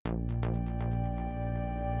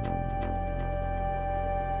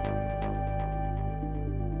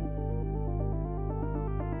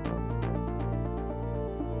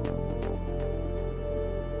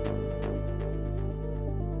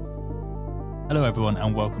Hello everyone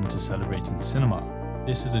and welcome to Celebrating Cinema.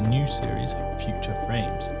 This is a new series, Future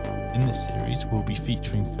Frames. In this series, we'll be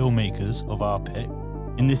featuring filmmakers of our pick.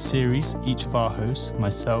 In this series, each of our hosts,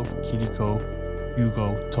 myself, Kiliko,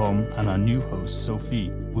 Hugo, Tom, and our new host, Sophie,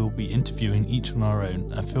 will be interviewing each on our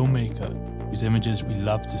own a filmmaker whose images we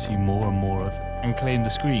love to see more and more of and claim the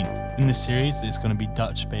screen. In this series, it's going to be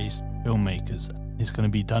Dutch-based filmmakers. It's going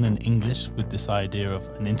to be done in English with this idea of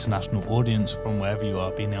an international audience from wherever you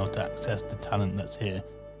are being able to access the talent that's here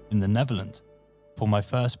in the Netherlands. For my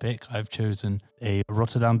first pick, I've chosen a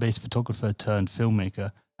Rotterdam-based photographer turned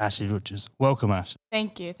filmmaker, Ashley Röttjers. Welcome, Ashley.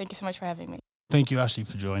 Thank you. Thank you so much for having me. Thank you, Ashley,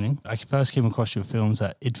 for joining. I first came across your films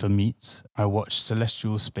at IDFA Meets. I watched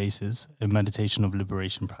Celestial Spaces, a meditation of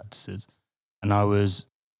liberation practices, and I was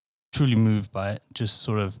truly moved by it. Just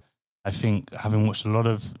sort of, I think, having watched a lot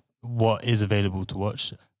of what is available to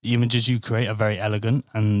watch, the images you create are very elegant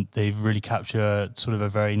and they really capture sort of a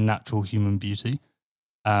very natural human beauty.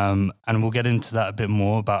 And we'll get into that a bit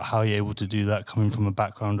more about how you're able to do that coming from a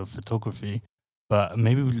background of photography. But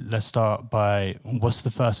maybe let's start by, what's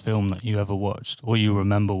the first film that you ever watched or you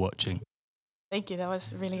remember watching? Thank you. That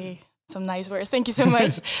was really some nice words. Thank you so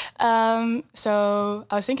much. So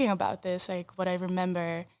I was thinking about this, like what I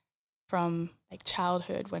remember from like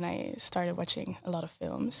childhood when I started watching a lot of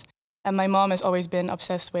films. And my mom has always been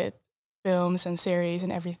obsessed with films and series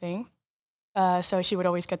and everything. So she would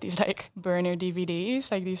always get these like burner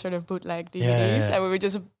DVDs, like these sort of bootleg DVDs, and we would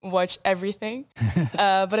just watch everything.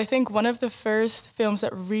 But I think one of the first films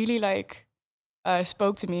that really like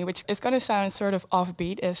spoke to me, which is going to sound sort of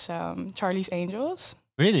offbeat, is Charlie's Angels.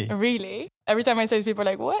 Really? Really. Every time I say it, people are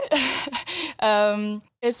like, what?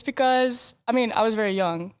 It's because, I mean, I was very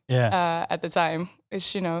young at the time,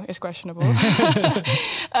 which, you know, is questionable.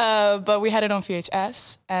 But we had it on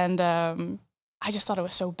VHS, and I just thought it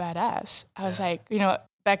was so badass. I was like, you know,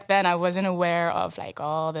 back then I wasn't aware of like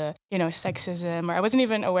all the, you know, sexism, or I wasn't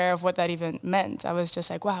even aware of what that even meant. I was just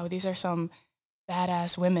like, wow, these are some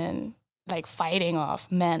badass women like fighting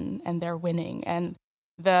off men and they're winning. And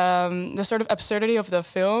the sort of absurdity of the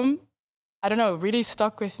film, I don't know, really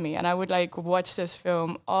stuck with me. And I would like watch this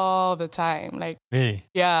film all the time. Like, really?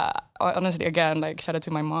 Yeah, honestly, again, like shout out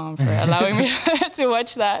to my mom for allowing me to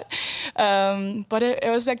watch that. But it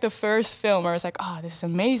was like the first film where I was like, oh, this is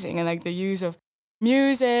amazing. And like the use of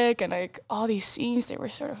music and like all these scenes, they were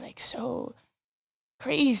sort of like so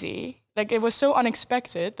crazy. Like it was so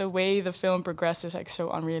unexpected. The way the film progressed is like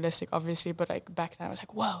so unrealistic, obviously. But like back then I was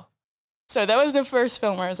like, whoa. So that was the first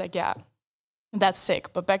film where I was like, yeah, that's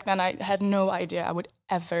sick. But back then I had no idea I would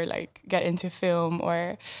ever like get into film,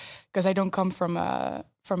 or because I don't come from a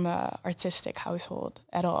artistic household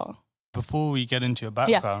at all. Before we get into your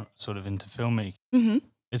background, sort of into filmmaking,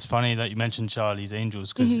 it's funny that you mentioned Charlie's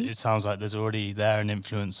Angels, because it sounds like there's already there an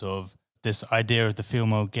influence of this idea of the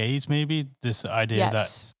female gaze, maybe this idea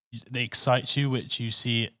that excites you, which you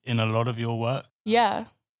see in a lot of your work. Yeah.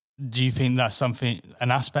 Do you think that's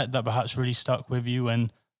an aspect that perhaps really stuck with you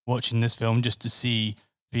when watching this film, just to see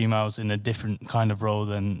females in a different kind of role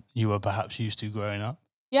than you were perhaps used to growing up?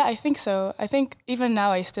 Yeah, I think so. I think even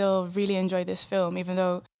now I still really enjoy this film, even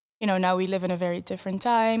though, you know, now we live in a very different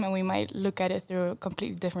time and we might look at it through a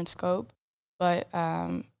completely different scope. But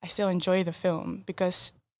I still enjoy the film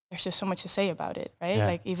because there's just so much to say about it, right? Yeah.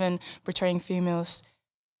 Like even portraying females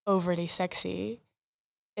overly sexy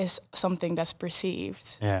is something that's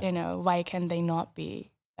perceived. You know, why can they not be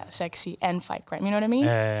that sexy and fight crime? You know what I mean?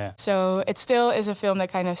 Yeah. So it still is a film that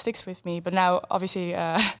kind of sticks with me. But now, obviously,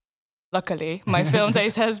 luckily, my film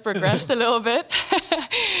taste has progressed a little bit.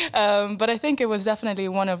 But I think it was definitely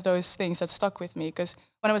one of those things that stuck with me, because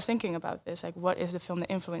when I was thinking about this, like, what is the film that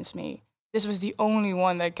influenced me? This was the only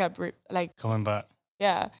one that kept coming back.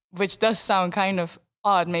 Yeah, which does sound kind of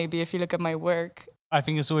odd, maybe, if you look at my work. I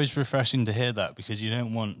think it's always refreshing to hear that, because you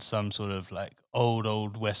don't want some sort of like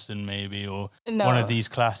old Western maybe, or one of these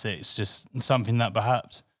classics, just something that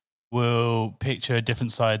perhaps will picture a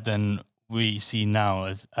different side than we see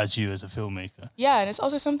now as you as a filmmaker. Yeah, and it's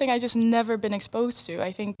also something I just never been exposed to.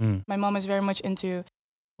 I think my mom is very much into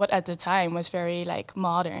what at the time was very like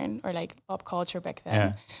modern or like pop culture back then.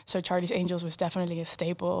 Yeah. So Charlie's Angels was definitely a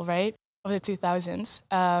staple, right, of the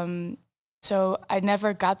 2000s. So I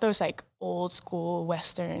never got those like old school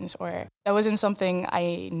Westerns, or that wasn't something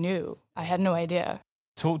I knew. I had no idea.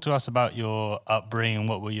 Talk to us about your upbringing.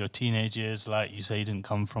 What were your teenage years like? You say you didn't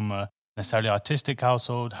come from a necessarily artistic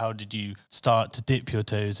household. How did you start to dip your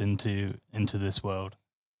toes into this world?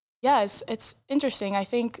 Yeah, it's interesting. I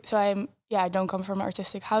think so. I don't come from an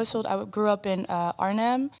artistic household. I grew up in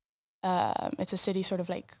Arnhem. It's a city sort of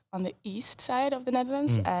like on the east side of the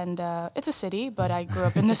Netherlands, and it's a city, but I grew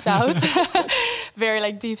up in the south, very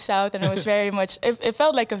like deep south, and it was very much. It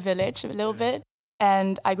felt like a village a little bit,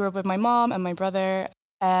 and I grew up with my mom and my brother,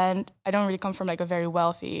 and I don't really come from like a very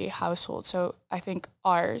wealthy household. So I think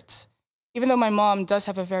art, even though my mom does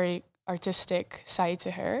have a very artistic side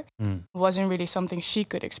to her, wasn't really something she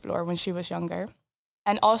could explore when she was younger.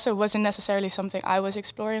 And also wasn't necessarily something I was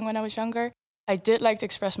exploring when I was younger. I did like to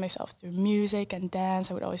express myself through music and dance.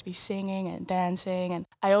 I would always be singing and dancing. And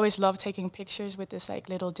I always loved taking pictures with this like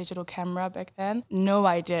little digital camera back then. No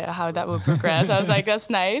idea how that would progress. I was like, that's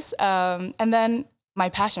nice. And then my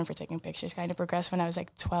passion for taking pictures kind of progressed when I was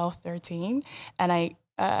like 12, 13. And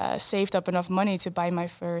I saved up enough money to buy my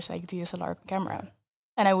first like DSLR camera.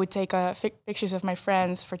 And I would take pictures of my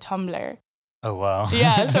friends for Tumblr. Oh, wow.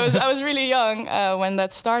 Yeah, so I was really young when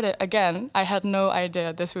that started. Again, I had no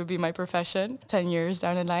idea this would be my profession 10 years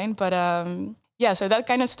down the line. But yeah, so that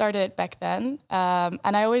kind of started back then.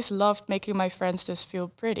 And I always loved making my friends just feel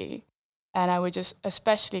pretty. And I would just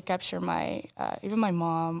especially capture even my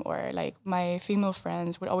mom or like my female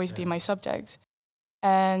friends would always be my subjects.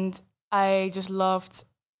 And I just loved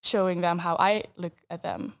showing them how I look at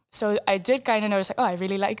them. So I did kind of notice like, oh, I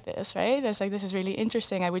really like this, right? It's like, this is really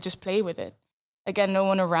interesting. I would just play with it. Again, no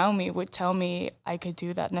one around me would tell me I could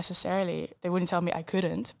do that necessarily. They wouldn't tell me I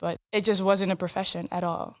couldn't, but it just wasn't a profession at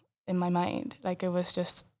all in my mind. Like it was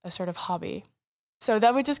just a sort of hobby. So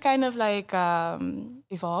that would just kind of like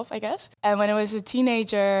evolve, I guess. And when I was a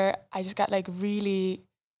teenager, I just got like really...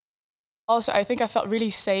 Also, I think I felt really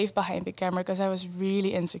safe behind the camera because I was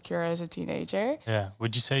really insecure as a teenager. Yeah.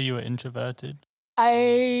 Would you say you were introverted?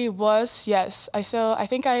 I was, yes. I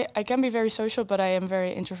think I can be very social, but I am a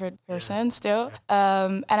very introvert person still.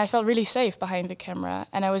 And I felt really safe behind the camera.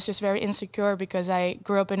 And I was just very insecure because I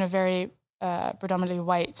grew up in a very predominantly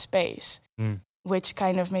white space, which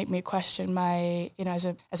kind of made me question my, as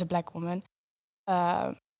a Black woman,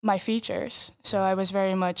 my features. So I was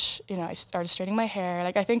very much, I started straightening my hair.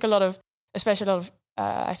 Like I think especially a lot of,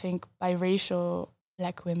 I think biracial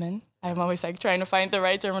Black women, I'm always like trying to find the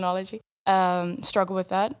right terminology, struggle with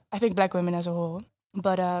that. I think Black women as a whole.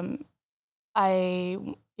 But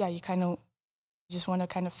you just want to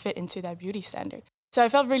kind of fit into that beauty standard. So I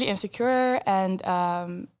felt really insecure, and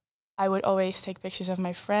I would always take pictures of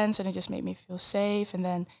my friends, and it just made me feel safe. And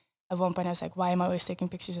then at one point I was like, why am I always taking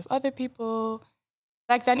pictures of other people?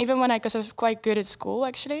 Back then, even because I was quite good at school,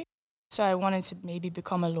 actually. So I wanted to maybe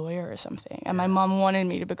become a lawyer or something. And my mom wanted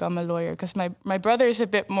me to become a lawyer because my brother is a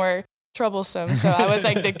bit more troublesome. So I was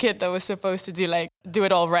like the kid that was supposed to do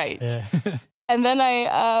it all right. Yeah. And then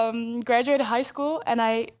I graduated high school and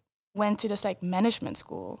I went to this like management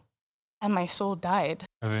school and my soul died.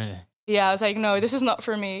 Oh, really? Yeah, I was like, no, this is not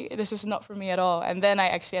for me. This is not for me at all. And then I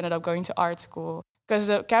actually ended up going to art school because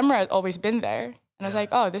the camera had always been there. And I was like,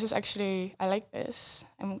 oh, this is actually, I like this.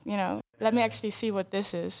 And, let me actually see what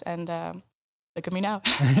this is. And look at me now.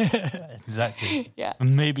 Exactly. Yeah.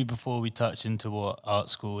 And maybe before we touch into what art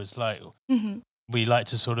school is like, we like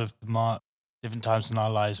to sort of mark different times in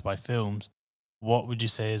our lives by films. What would you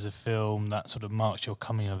say is a film that sort of marks your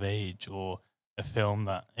coming of age, or a film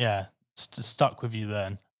that, stuck with you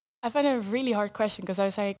then? I find it a really hard question because I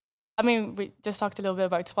was like, we just talked a little bit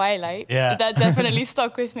about Twilight. Yeah. That definitely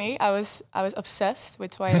stuck with me. I was obsessed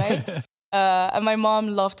with Twilight. And my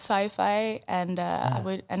mom loved sci-fi and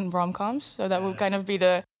and rom-coms. So that would kind of be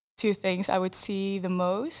the two things I would see the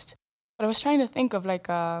most. But I was trying to think of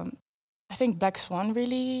I think Black Swan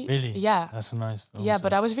really. Really? Yeah. That's a nice film. Yeah,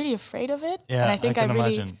 but I was really afraid of it. Yeah, and I think I can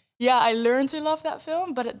imagine. Yeah, I learned to love that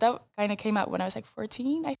film, but that kind of came out when I was like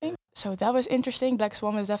 14, I think. So that was interesting. Black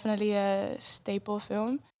Swan was definitely a staple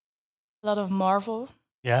film. A lot of Marvel.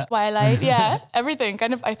 Yeah. Twilight, yeah, everything.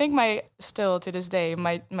 Kind of, I think still to this day,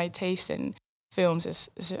 my taste in films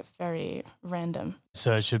is very random.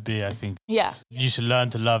 So it should be, I think. Yeah. You should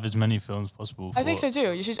learn to love as many films as possible. I think so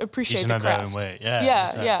too. You should appreciate the craft. Their own way. Yeah. Yeah,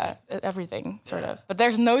 exactly. yeah, everything sort of. But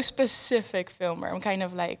there's no specific film where I'm kind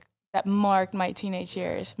of like that marked my teenage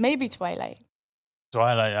years. Maybe Twilight.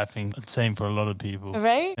 Twilight, I think, same for a lot of people.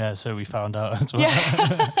 Right? Yeah. So we found out as well.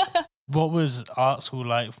 Yeah. What was art school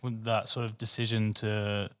like with that sort of decision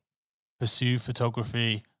to pursue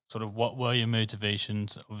photography? Sort of what were your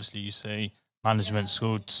motivations? Obviously, you say management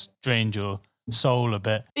school strained your soul a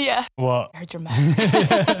bit. Yeah. What? Very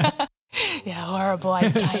dramatic. Yeah, horrible. I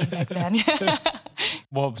died back then.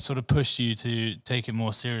 What sort of pushed you to take it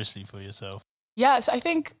more seriously for yourself? Yeah, so I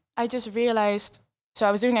think I just realized So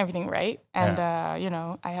I was doing everything right. And,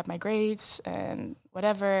 I had my grades and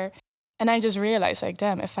whatever. And I just realized, like,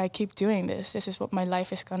 damn, if I keep doing this is what my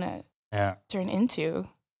life is going to turn into.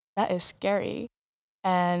 That is scary.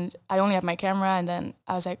 And I only had my camera. And then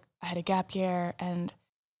I was like, I had a gap year and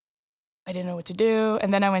I didn't know what to do.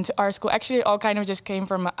 And then I went to art school. Actually, it all kind of just came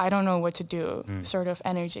from I don't know what to do sort of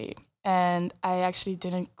energy. And I actually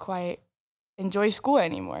didn't quite enjoy school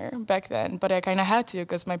anymore back then. But I kind of had to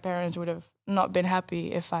because my parents would have not been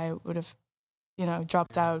happy if I would have,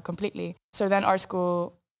 dropped out completely. So then art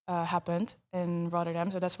school happened in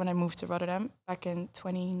Rotterdam. So that's when I moved to Rotterdam back in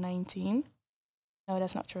 2019. No,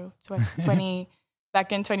 that's not true. 20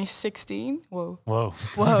 back in 2016. Whoa.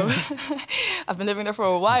 I've been living there for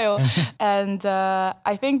a while. And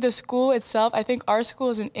I think the school itself, I think our school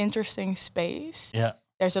is an interesting space. Yeah.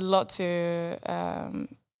 There's a lot to,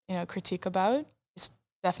 critique about. It's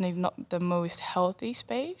definitely not the most healthy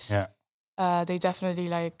space. Yeah. They definitely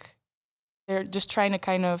they're just trying to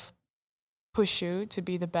kind of push you to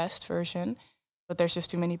be the best version. But there's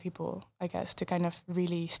just too many people, I guess, to kind of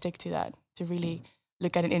really stick to that, to really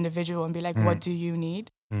look at an individual and be like, what do you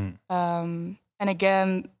need? And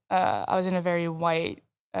again, I was in a very white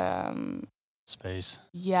space.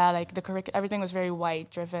 Yeah, like everything was very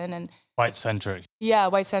white driven and white centric. Yeah,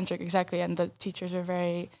 white centric, exactly. And the teachers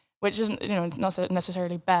were which isn't, not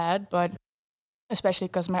necessarily bad, but especially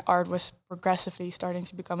because my art was progressively starting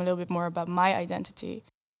to become a little bit more about my identity.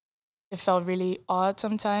 It felt really odd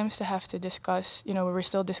sometimes to have to discuss, we were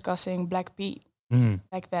still discussing Black Beat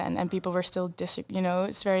back then, and people were still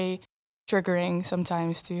it's very triggering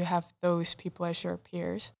sometimes to have those people as your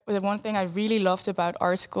peers. But the one thing I really loved about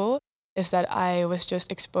art school is that I was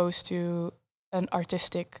just exposed to an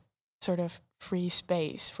artistic sort of free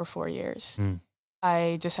space for 4 years.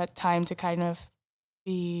 I just had time to kind of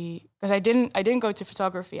because I didn't go to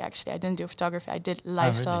photography, actually. I didn't do photography. I did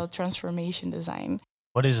lifestyle transformation design.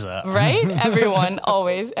 What is that? Right?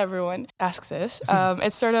 Everyone asks this.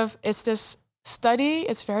 It's this study.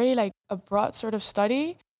 It's very a broad sort of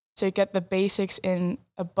study. So you get the basics in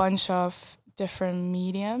a bunch of different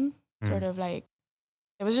medium, sort of it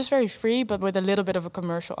was just very free, but with a little bit of a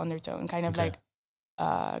commercial undertone, kind of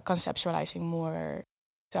conceptualizing more.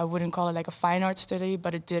 So I wouldn't call it a fine art study,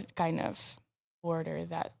 but it did kind of border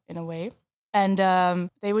that in a way. And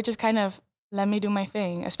they would just kind of let me do my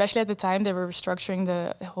thing. Especially at the time, they were restructuring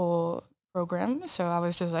the whole program. So I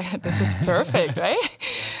was just like, this is perfect, right?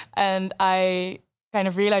 And I kind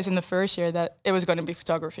of realized in the first year that it was going to be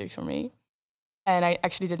photography for me. And I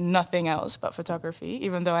actually did nothing else but photography,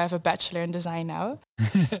 even though I have a bachelor in design now.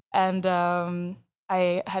 And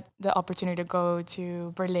I had the opportunity to go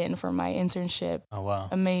to Berlin for my internship. Oh, wow.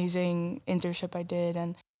 Amazing internship I did.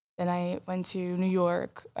 And then I went to New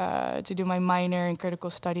York to do my minor in critical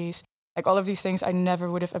studies. All of these things I never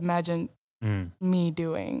would have imagined me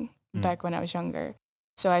doing back when I was younger.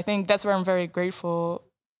 So I think that's where I'm very grateful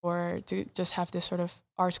to just have this sort of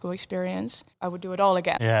art school experience. I would do it all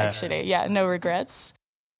again, actually. Yeah, no regrets.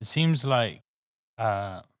 It seems like,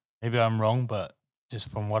 maybe I'm wrong, but just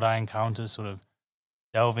from what I encounter, sort of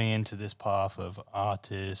delving into this path of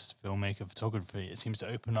artist, filmmaker, photography, it seems to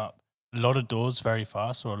open up a lot of doors very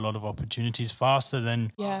fast, or a lot of opportunities faster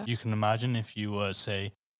than you can imagine. If you were,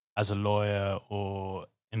 say, as a lawyer or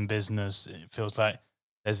in business, it feels like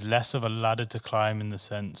there's less of a ladder to climb in the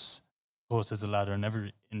sense, of course, there's a ladder in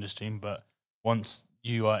every industry, but once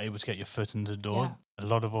you are able to get your foot in the door, a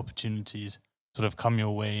lot of opportunities sort of come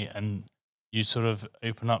your way, and you sort of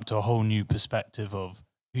open up to a whole new perspective of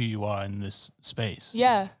who you are in this space.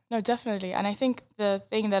 Yeah, no, definitely. And I think the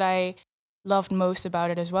thing that I loved most about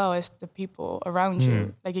it as well is the people around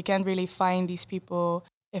you. You can't really find these people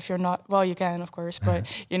if you're not, well, you can, of course, but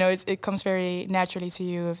it comes very naturally to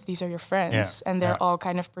you if these are your friends and they're all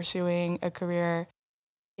kind of pursuing a career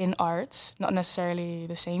in arts, not necessarily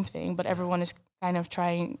the same thing, but everyone is kind of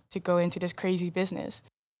trying to go into this crazy business.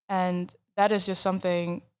 And that is just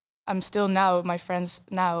something my friends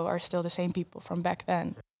now are still the same people from back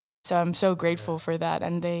then. So I'm so grateful for that.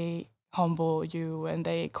 And they humble you and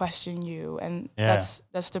they question you. And that's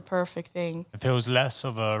the perfect thing. It feels less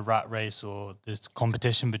of a rat race or this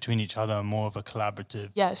competition between each other, and more of a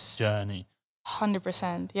collaborative journey.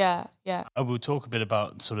 100%. Yeah. I will talk a bit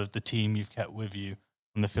about sort of the team you've kept with you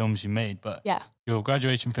and the films you made, but your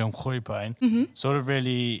graduation film, Röttjers, sort of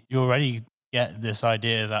really, you already get this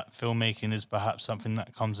idea that filmmaking is perhaps something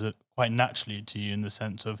that comes quite naturally to you, in the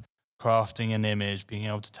sense of crafting an image, being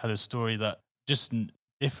able to tell a story that just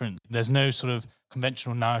different. There's no sort of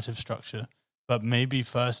conventional narrative structure, But maybe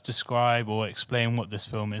first describe or explain what this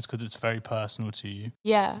film is, because it's very personal to you.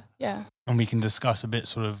 Yeah. And we can discuss a bit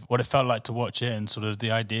sort of what it felt like to watch it and sort of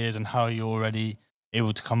the ideas and how you're already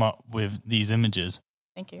able to come up with these images.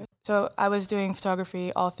 Thank you. So I was doing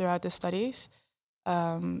photography all throughout the studies.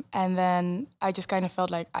 And then I just kind of felt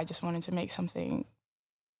like I just wanted to make something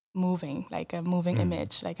moving, like a moving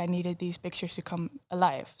image. Like I needed these pictures to come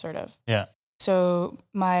alive, sort of. Yeah. So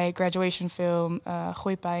my graduation film,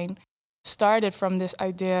 Groeipijn, started from this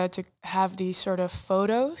idea to have these sort of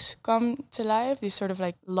photos come to life, these sort of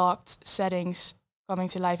like locked settings coming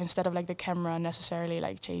to life instead of like the camera necessarily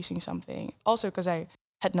like chasing something. Also because I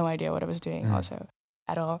had no idea what I was doing also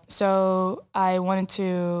at all. So I wanted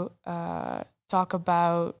to talk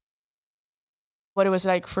about what it was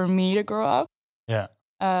like for me to grow up. Yeah.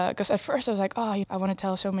 Because at first I was like, oh, I want to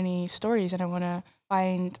tell so many stories and I want to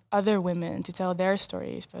find other women to tell their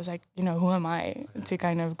stories. But I was like, who am I to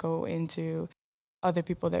kind of go into other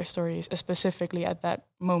people, their stories, specifically at that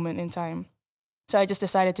moment in time. So I just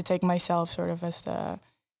decided to take myself sort of as the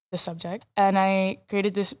subject. And I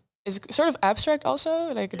created this, it's sort of abstract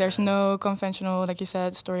also. Like there's no conventional, like you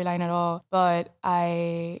said, storyline at all. But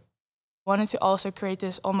I wanted to also create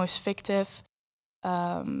this almost fictive,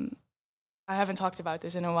 I haven't talked about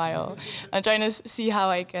this in a while. I'm trying to see how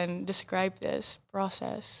I can describe this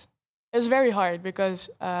process. It was very hard because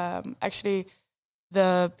actually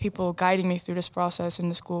the people guiding me through this process in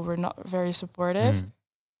the school were not very supportive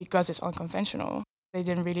because it's unconventional. They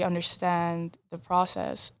didn't really understand the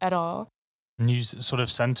process at all. And you sort of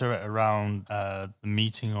center it around the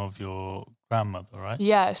meeting of your grandmother, right?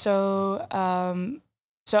 Yeah, so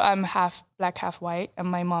I'm half black, half white, and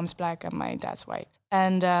my mom's black and my dad's white.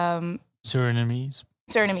 And Surinamese?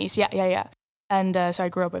 Surinamese, yeah. And so I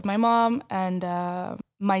grew up with my mom, and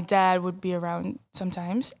my dad would be around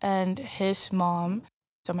sometimes, and his mom,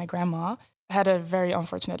 so my grandma, had a very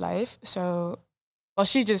unfortunate life. So, well,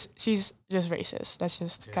 she's just racist. That's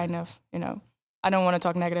just kind of, I don't want to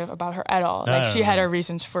talk negative about her at all. No, she had her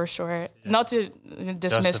reasons for sure. Yeah. Not to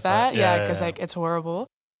dismiss that, because like it's horrible.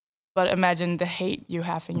 But imagine the hate you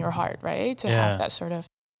have in your heart, right? To have that sort of.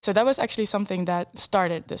 So that was actually something that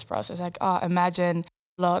started this process. Like, imagine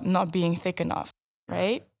blood not being thick enough,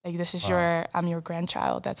 right? Like this is I'm your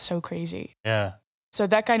grandchild. That's so crazy. Yeah. So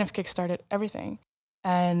that kind of kickstarted everything.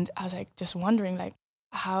 And I was like, just wondering like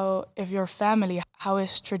how, if your family, how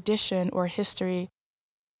is tradition or history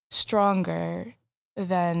stronger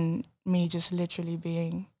than me just literally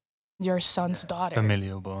being your son's daughter?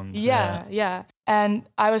 Familial bonds. Yeah. And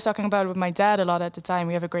I was talking about it with my dad a lot at the time.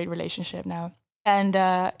 We have a great relationship now. And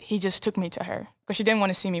he just took me to her because she didn't want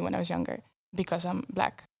to see me when I was younger because I'm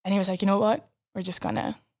black. And he was like, you know what? We're just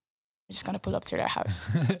gonna pull up to their house.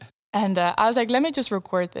 And I was like, let me just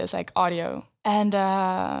record this like audio. And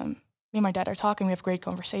me and my dad are talking. We have great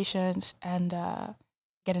conversations and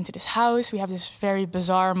get into this house. We have this very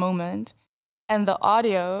bizarre moment. And the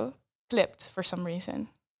audio clipped for some reason.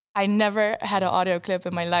 I never had an audio clip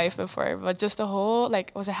in my life before, but just the whole, like,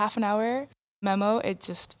 it was a half an hour memo. It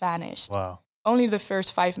just vanished. Wow. Only the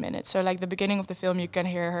first 5 minutes. So like the beginning of the film, you can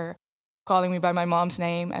hear her calling me by my mom's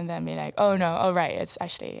name and then be like, oh no, oh right, it's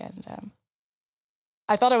Ashley. And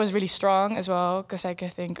I thought I was really strong as well because I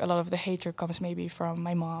think a lot of the hatred comes maybe from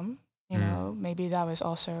my mom. Maybe that was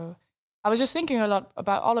also, I was just thinking a lot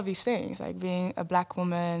about all of these things, like being a black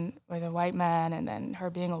woman with a white man and then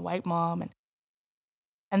her being a white mom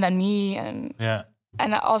and then me. And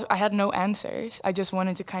I had no answers. I just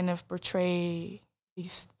wanted to kind of portray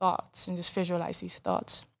these thoughts and just visualize these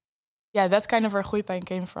thoughts. Yeah, that's kind of where Groeipijn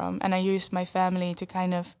came from. And I used my family to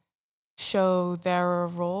kind of show their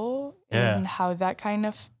role in how that kind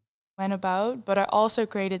of went about. But I also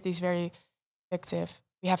created these very fictive,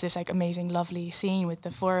 we have this like amazing, lovely scene with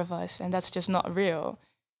the 4 of us, and that's just not real.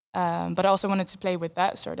 But I also wanted to play with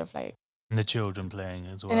that sort of like. And the children playing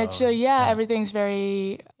as well. And everything's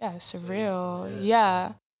very,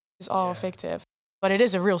 surreal. It's all fictive. But it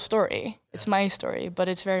is a real story. It's my story, but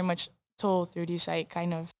it's very much told through these like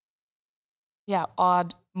kind of,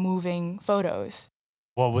 odd moving photos.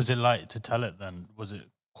 What was it like to tell it then? Was it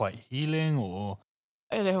quite healing or?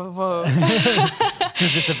 Whoa.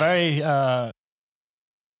 Because it's a very,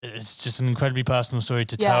 it's just an incredibly personal story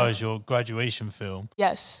to tell as your graduation film.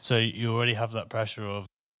 Yes. So you already have that pressure of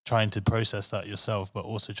trying to process that yourself, but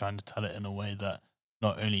also trying to tell it in a way that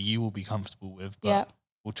not only you will be comfortable with, but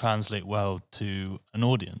will translate well to an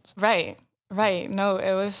audience. Right. No,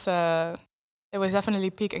 it was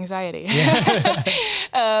definitely peak anxiety. Yeah.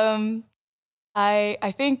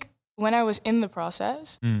 I think when I was in the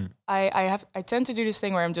process, I tend to do this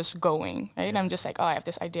thing where I'm just going, right? I'm just like, I have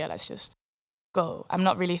this idea, let's just go. I'm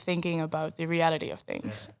not really thinking about the reality of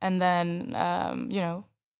things. Yeah. And then,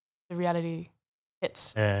 the reality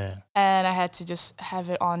hits. Yeah. And I had to just have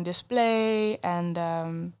it on display. And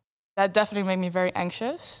that definitely made me very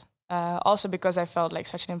anxious. Also because I felt like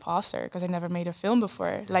such an imposter because I never made a film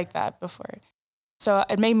like that before. So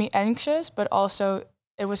it made me anxious, but also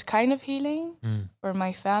it was kind of healing for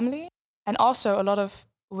my family. And also a lot of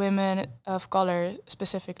women of color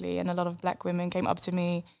specifically, and a lot of Black women came up to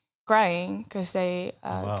me crying because they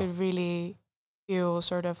could really feel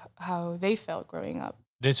sort of how they felt growing up.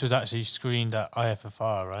 This was actually screened at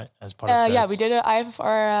IFFR, right? As part of yeah, we did an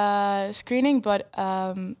IFFR screening, but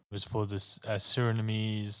it was for the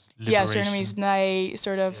Surinamese liberation. Yeah, Surinamese Nai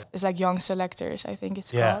sort of it's like Young Selectors, I think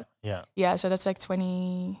it's called. Yeah. So that's like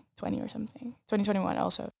 2020 or something, 2021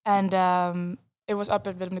 also, and it was up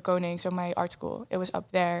at Willem de Koning, so my art school. It was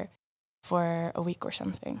up there for a week or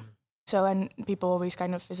something. So and people always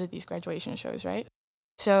kind of visit these graduation shows, right?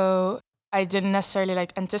 So I didn't necessarily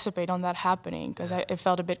like anticipate on that happening because it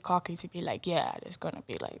felt a bit cocky to be like, yeah, there's gonna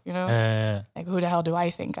be like, like who the hell do I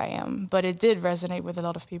think I am? But it did resonate with a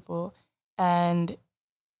lot of people, and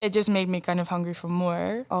it just made me kind of hungry for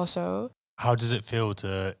more. Also, how does it feel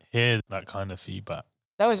to hear that kind of feedback?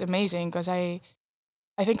 That was amazing because I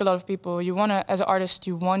think a lot of people as an artist,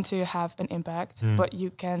 you want to have an impact, but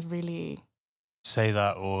you can't really say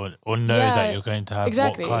that or know that you're going to have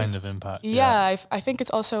what kind of impact. I think it's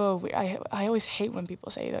also I always hate when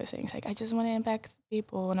people say those things like I just want to impact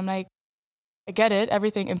people, and I'm like, I get it,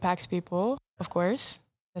 everything impacts people, of course,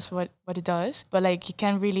 that's what it does, but like you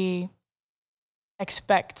can't really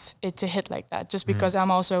expect it to hit like that just because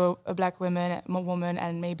I'm also a Black woman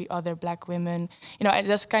and maybe other Black women,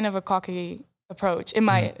 that's kind of a cocky approach in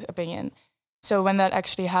my opinion. So when that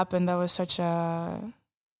actually happened, that was such a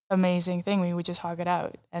amazing thing. We would just hug it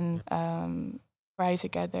out and cry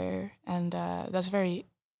together, and that's very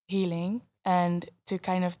healing. And to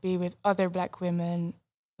kind of be with other Black women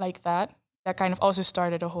like that kind of also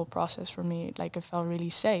started a whole process for me. Like it felt really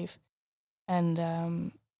safe,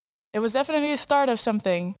 and it was definitely a start of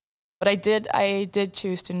something. But I did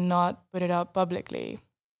choose to not put it out publicly.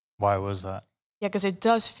 Why was that? Yeah, because it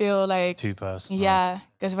does feel like too personal. Yeah,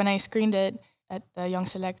 because when I screened it at the Young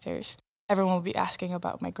Selectors, everyone will be asking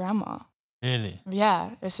about my grandma. Really?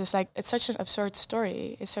 Yeah. It's just like, it's such an absurd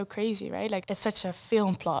story. It's so crazy, right? Like, it's such a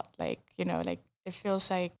film plot. Like, like it feels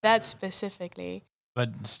like that specifically.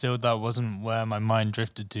 But still, that wasn't where my mind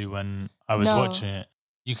drifted to when I was watching it.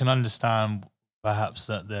 You can understand perhaps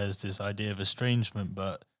that there's this idea of estrangement,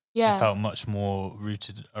 but it felt much more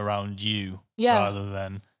rooted around you rather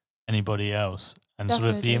than anybody else. And sort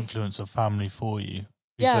of the influence of family for you.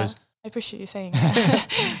 Because I appreciate you saying that.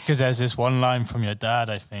 Because there's this one line from your dad,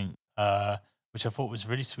 I think, which I thought was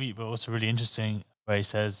really sweet, but also really interesting, where he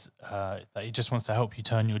says that he just wants to help you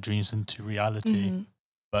turn your dreams into reality,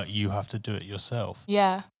 but you have to do it yourself.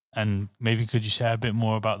 Yeah. And maybe could you share a bit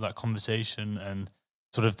more about that conversation and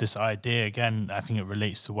sort of this idea? Again, I think it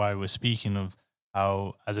relates to why we're speaking of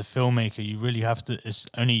how, as a filmmaker, you really have to, it's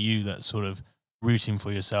only you that's sort of rooting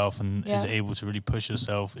for yourself and is able to really push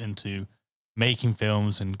yourself into making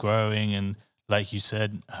films and growing. And like you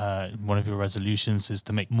said, one of your resolutions is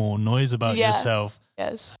to make more noise about yourself.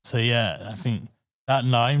 Yes. So I think that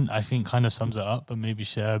line, kind of sums it up, but maybe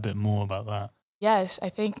share a bit more about that. Yes, I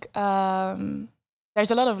think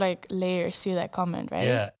there's a lot of like layers to that comment, right?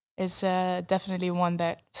 Yeah. It's definitely one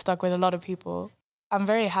that stuck with a lot of people. I'm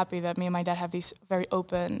very happy that me and my dad have these very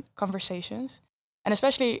open conversations. And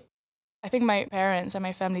especially, I think my parents and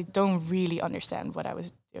my family don't really understand what I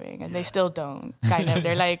was doing, and they still don't, kind of.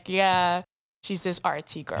 They're like, yeah, she's this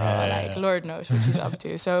artsy girl, like Lord knows what she's up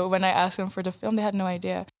to. So when I asked them for the film, they had no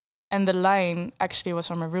idea. And the line actually was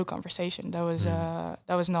from a real conversation. That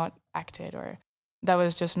was not acted, or that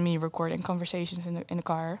was just me recording conversations in the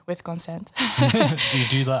car with consent. Do you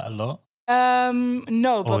do that a lot?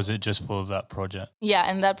 No. Or was it just for that project? Yeah,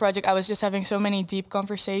 in that project, I was just having so many deep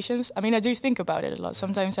conversations. I mean, I do think about it a lot.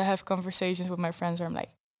 Sometimes I have conversations with my friends where I'm like,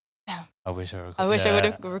 damn, I wish I would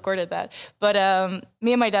have recorded that. But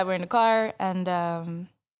me and my dad were in the car, and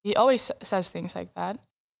he always says things like that,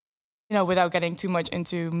 without getting too much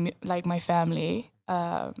into like my family.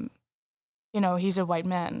 He's a white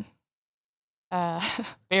man.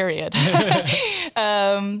 Period.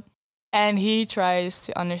 And he tries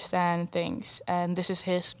to understand things, and this is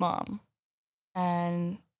his mom,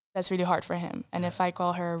 and that's really hard for him. And if I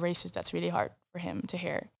call her racist, that's really hard for him to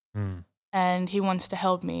hear. And he wants to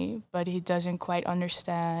help me, but he doesn't quite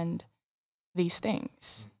understand these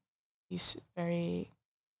things, these very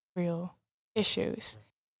real issues.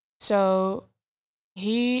 So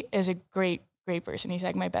he is a great great person. He's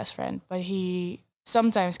like my best friend, but he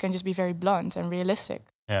sometimes can just be very blunt and realistic.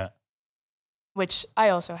 Yeah. Which I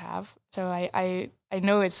also have. So I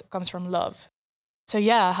know it comes from love. So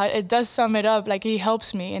yeah, it does sum it up. Like, he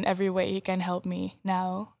helps me in every way he can help me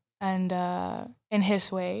now, and in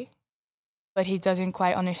his way. But he doesn't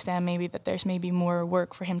quite understand maybe that there's maybe more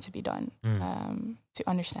work for him to be done to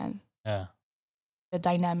understand the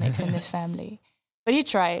dynamics in this family. But he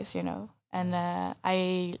tries, and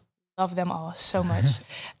I love them all so much.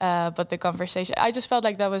 But the conversation, I just felt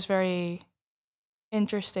like that was very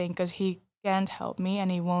interesting because he can't help me and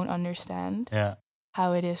he won't understand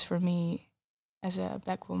how it is for me as a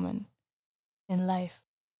Black woman in life.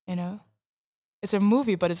 It's a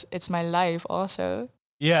movie, but it's my life also.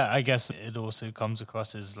 Yeah, I guess it also comes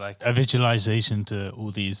across as like a visualization to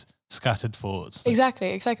all these scattered thoughts.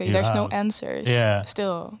 Exactly. There's no answers. Yeah.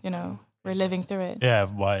 Still, we're living through it. Yeah,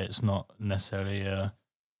 why it's not necessarily a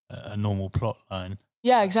normal plot line.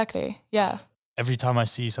 Yeah, exactly. Yeah. Every time I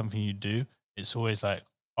see something you do, it's always like,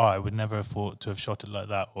 oh, I would never have thought to have shot it like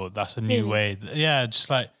that, or that's a new way. Yeah, just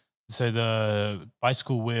like, so the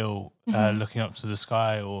bicycle wheel looking up to the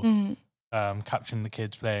sky, or capturing the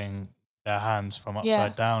kids playing their hands from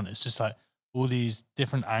upside down. It's just like all these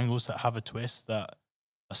different angles that have a twist that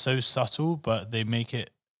are so subtle, but they make it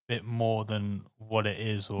a bit more than what it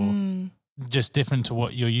is, or just different to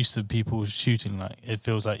what you're used to people shooting. Like, it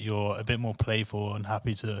feels like you're a bit more playful and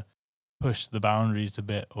happy to push the boundaries a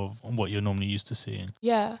bit of what you're normally used to seeing.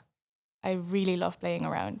 Yeah, I really love playing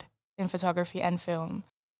around in photography and film,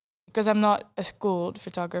 because I'm not a schooled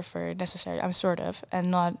photographer necessarily. I'm sort of,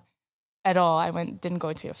 and not at all. I didn't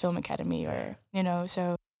go to a film academy or,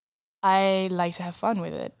 so I like to have fun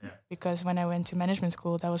with it, because when I went to management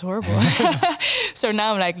school, that was horrible. So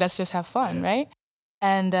now I'm like, let's just have fun, right?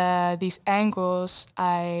 And these angles,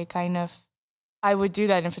 I would do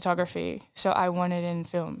that in photography. So I want it in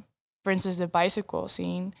film. For instance, the bicycle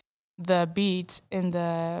scene, the beats in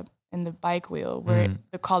the bike wheel were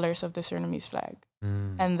the colors of the Surinamese flag.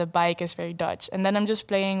 And the bike is very Dutch. And then I'm just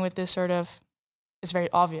playing with this sort of, it's very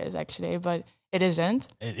obvious actually, but it isn't.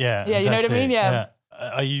 Yeah, exactly. You know what I mean? Yeah.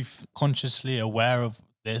 Are you consciously aware of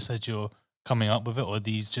this as you're coming up with it, or are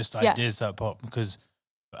these just ideas that pop? Because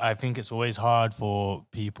I think it's always hard for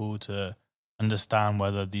people to understand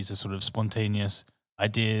whether these are sort of spontaneous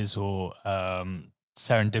ideas or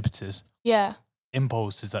serendipitous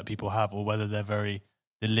impulses that people have, or whether they're very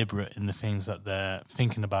deliberate in the things that they're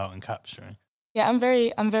thinking about and capturing. Yeah, I'm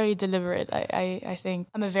very deliberate. I think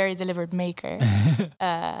I'm a very deliberate maker.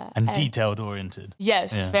 and detailed oriented.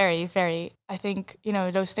 Yes, very, very. I think,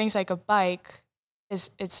 those things like a bike,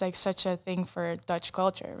 it's like such a thing for Dutch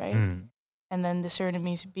culture, right? And then the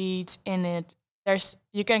Surinamese beats in it,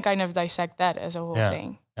 you can kind of dissect that as a whole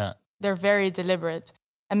thing. Yeah. They're very deliberate.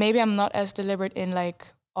 And maybe I'm not as deliberate in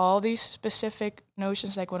like all these specific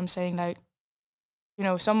notions, like what I'm saying, like,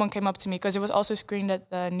 someone came up to me, because it was also screened at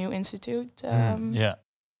the New Institute.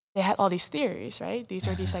 They had all these theories, right? These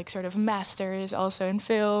were these like sort of masters also in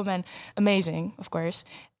film, and amazing, of course.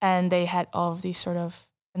 And they had all of these sort of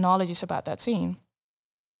analogies about that scene.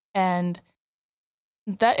 And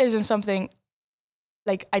that isn't something,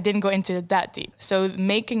 like, I didn't go into that deep. So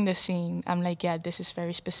making the scene, I'm like, yeah, this is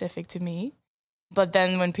very specific to me. But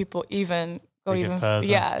then when people even go even further,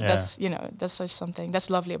 that's, that's just something that's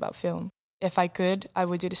lovely about film. If I could, I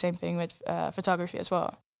would do the same thing with photography as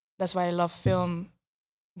well. That's why I love film,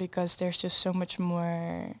 because there's just so much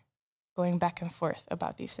more going back and forth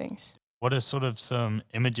about these things. What are sort of some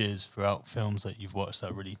images throughout films that you've watched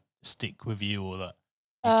that really stick with you, or that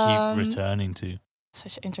you keep returning to?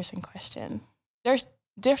 Such an interesting question. There's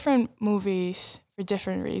different movies for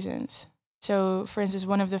different reasons. So, for instance,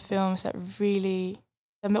 one of the films that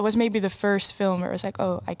was maybe the first film where I was like,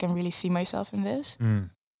 oh, I can really see myself in this,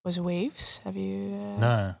 was Waves. Have you?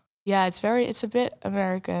 No. Yeah, it's a bit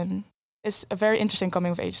American. It's a very interesting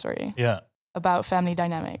coming of age story. Yeah. About family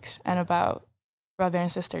dynamics and about brother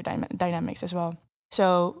and sister dynamics as well.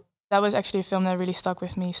 So that was actually a film that really stuck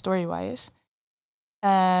with me story-wise.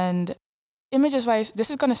 And images-wise, this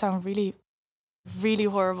is going to sound really, really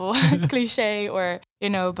horrible, cliche, or,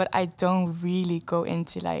 but I don't really go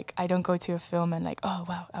into I don't go to a film and oh,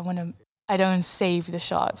 wow, I don't save the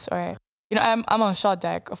shots, or, I'm on Shot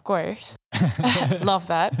Deck, of course. Love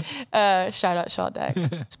that. Shout out Shot Deck.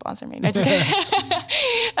 Sponsor me. No, just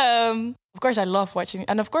kidding. Of course, I love watching,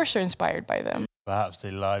 and of course, you're inspired by them. Perhaps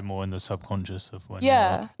they lie more in the subconscious of when.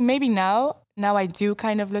 Yeah, maybe now I do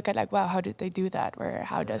kind of look at wow, how did they do that, or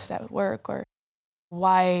how does that work, or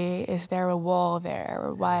why is there a wall there,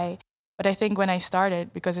 or why? But I think when I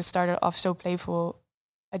started, because it started off so playful,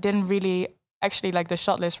 I didn't really actually the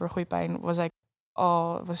shot list for Groepijn was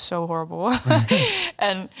it was so horrible.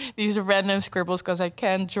 And these random scribbles because I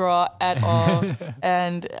can't draw at all.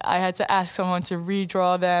 And I had to ask someone to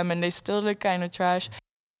redraw them and they still look kind of trash.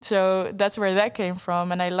 So that's where that came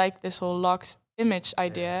from. And I like this whole locked image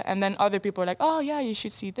idea. And then other people are like, oh yeah, you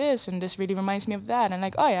should see this. And this really reminds me of that. And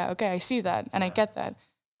like, oh yeah, okay, I see that. And I get that.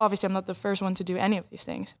 Obviously, I'm not the first one to do any of these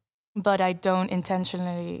things. But I don't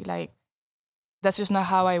intentionally, like, that's just not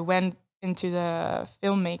how I went into the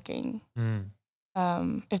filmmaking.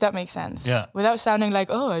 If that makes sense. Yeah. Without sounding like,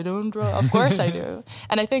 oh, I don't draw. Of course I do.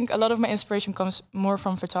 And I think a lot of my inspiration comes more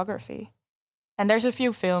from photography. And there's a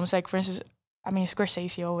few films, like for instance, I mean,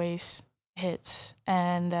 Scorsese always hits.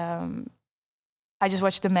 And I just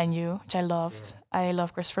watched The Menu, which I loved. Yeah. I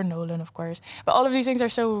love Christopher Nolan, of course. But all of these things are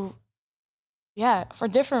so, for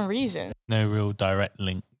different reasons. No real direct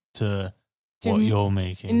link to what you're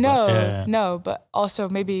making. No, but also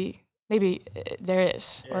maybe there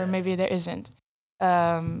is, or maybe there isn't.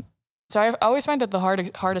 So I always find that the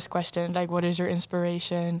hardest question, like, what is your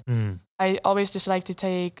inspiration? I always just like to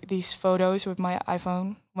take these photos with my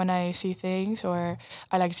iPhone when I see things, or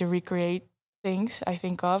I like to recreate things I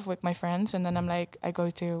think of with my friends. And then I'm like, I go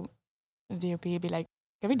to the DOP, be like,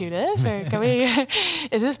 can we do this? Or can we,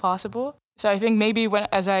 is this possible? So I think maybe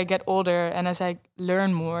as I get older and as I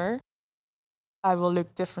learn more, I will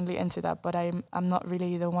look differently into that, but I'm not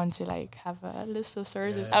really the one to like have a list of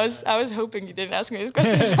sources. Yeah. I was hoping you didn't ask me this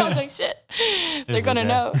question. I was like, shit, they're gonna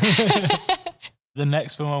know. The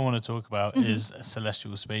next film I want to talk about is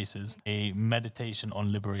Celestial Spaces, a meditation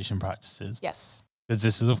on liberation practices. Yes. Because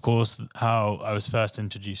this is, of course, how I was first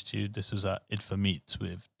introduced to you. This was at IDFA Meets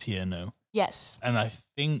with TNO. Yes. And I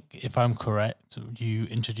think, if I'm correct, you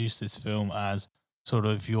introduced this film as sort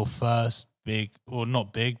of your first big, or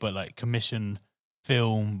not big, but like commissioned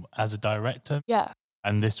film as a director. Yeah.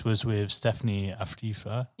 And this was with Stephanie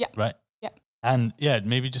Afrifa. Yeah. Right? Yeah. And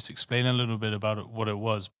maybe just explain a little bit about what it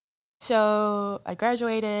was. So I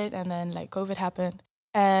graduated and then like COVID happened.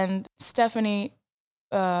 And Stephanie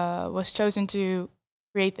was chosen to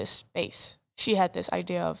create this space. She had this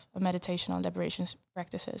idea of a meditation on liberation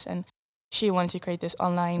practices. And she wanted to create this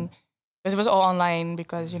online, because it was all online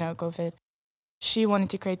because, COVID. She wanted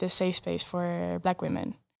to create this safe space for Black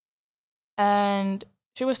women. And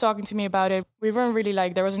she was talking to me about it. We weren't really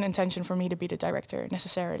there wasn't intention for me to be the director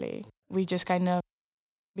necessarily. We just kind of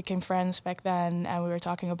became friends back then and we were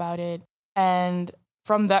talking about it. And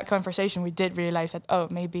from that conversation, we did realize that,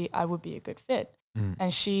 maybe I would be a good fit.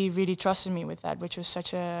 And she really trusted me with that, which was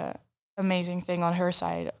such a amazing thing on her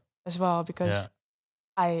side as well, because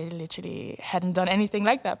I literally hadn't done anything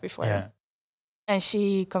like that before. Yeah. And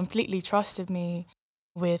she completely trusted me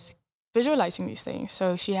with visualizing these things.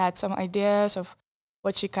 So she had some ideas of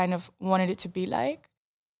what she kind of wanted it to be like.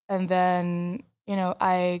 And then,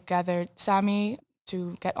 I gathered Sami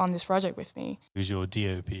to get on this project with me. Who's your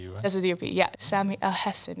DOP, right? That's the DOP, yeah. Sami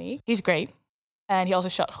El-Hassani. He's great. And he also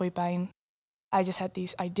shot Groeipijn. I just had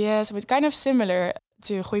these ideas, but kind of similar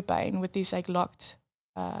to Groeipijn, with these locked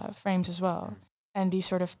frames as well. And these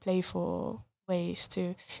sort of playful ways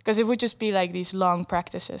to, because it would just be these long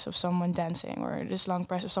practices of someone dancing, or this long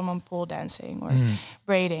practice of someone pole dancing or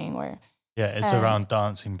braiding, or it's around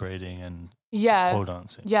dancing, braiding, and pole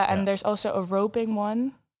dancing. And there's also a roping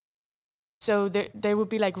one. So there would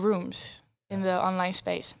be rooms in the online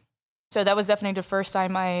space. So that was definitely the first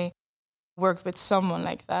time I worked with someone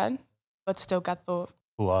like that, but still got the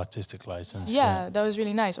full artistic license. Yeah, that was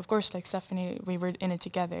really nice. Of course, Stephanie, we were in it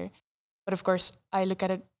together, but of course I look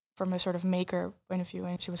at it from a sort of maker point of view,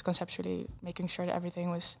 and she was conceptually making sure that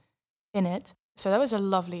everything was in it. So that was a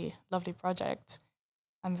lovely, lovely project.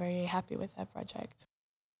 I'm very happy with that project.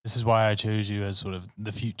 This is why I chose you as sort of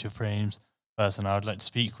the Future Frames person I would like to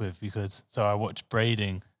speak with, because I watched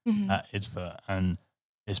braiding at IDFA, and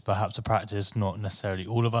it's perhaps a practice not necessarily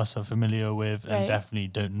all of us are familiar with, and definitely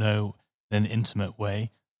don't know in an intimate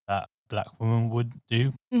way that Black women would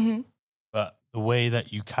do. But the way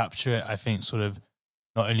that you capture it, I think, sort of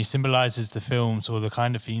not only symbolizes the films or the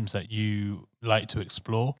kind of themes that you like to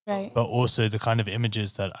explore, but also the kind of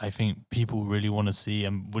images that I think people really want to see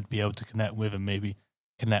and would be able to connect with, and maybe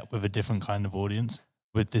connect with a different kind of audience.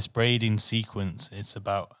 With this braiding sequence, it's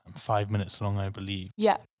about 5 minutes long, I believe.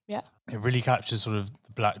 Yeah. It really captures sort of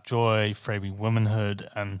the Black joy, framing womanhood,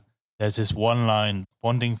 and there's this one line,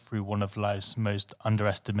 bonding through one of life's most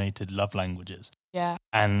underestimated love languages. Yeah.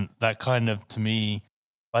 And that kind of, to me,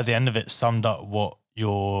 by the end of it, summed up what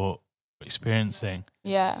you're experiencing.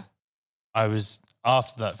 Yeah. I was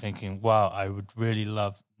after that thinking, wow, I would really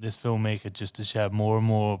love this filmmaker just to share more and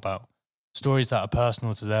more about stories that are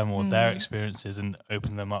personal to them or their experiences, and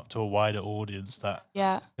open them up to a wider audience that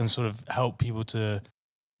can sort of help people to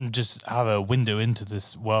just have a window into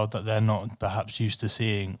this world that they're not perhaps used to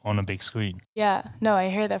seeing on a big screen. Yeah, no, I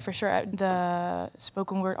hear that for sure. The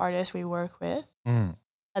spoken word artist we work with,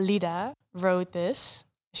 Alida, wrote this.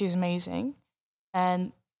 She's amazing.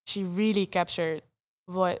 And she really captured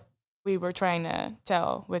what we were trying to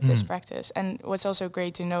tell with this practice. And what's also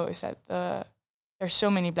great to know is that there's so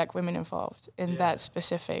many Black women involved in that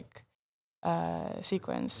specific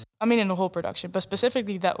sequence. I mean, in the whole production, but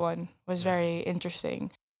specifically that one was very interesting.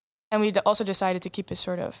 And we also decided to keep it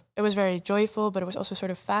it was very joyful, but it was also sort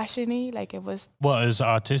of fashion-y. Like it was... Well, it was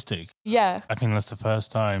artistic. Yeah. I think that's the first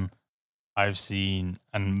time I've seen,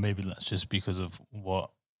 and maybe that's just because of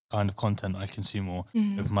what kind of content I consume or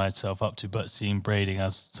open myself up to, but seeing braiding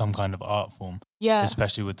as some kind of art form. Yeah.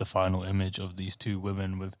 Especially with the final image of these two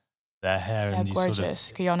women with their hair and these gorgeous.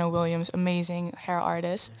 Sort of... Kiana Williams, amazing hair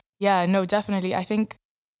artist. Yeah, no, definitely. I think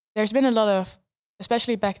there's been a lot of,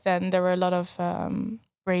 especially back then, there were a lot of...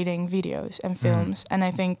 braiding videos and films. And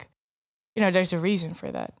I think, there's a reason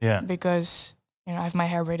for that. Yeah. Because, I have my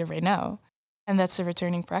hair braided right now, and that's a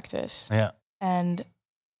returning practice. Yeah. And,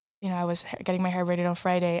 I was getting my hair braided on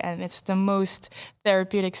Friday, and it's the most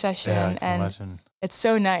therapeutic session. Yeah, I can imagine. It's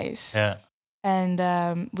so nice. Yeah.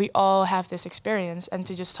 And we all have this experience, and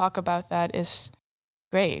to just talk about that is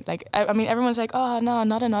great. Like, I mean, everyone's like, oh, no,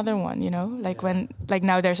 not another one, when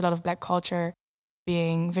now there's a lot of Black culture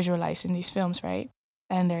being visualized in these films, right?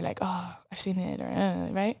 And they're like, oh, I've seen it, or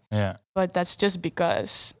right? Yeah. But that's just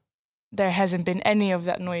because there hasn't been any of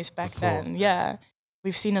that noise back then. Yeah.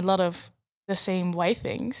 We've seen a lot of the same white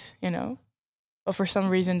things, But for some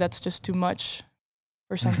reason, that's just too much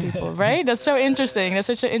for some people, right? That's so interesting. That's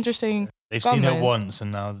such an interesting... They've seen it once,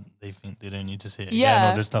 and now they think they don't need to see it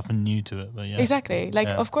again, or there's nothing new to it. But yeah. Exactly.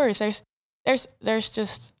 Of course, there's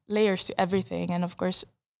just layers to everything. And of course...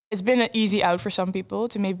 It's been an easy out for some people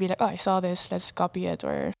to maybe be like, oh, I saw this, let's copy it,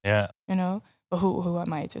 or, But who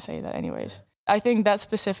am I to say that anyways? I think that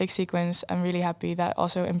specific sequence, I'm really happy that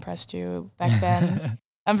also impressed you back then.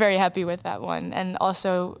 I'm very happy with that one. And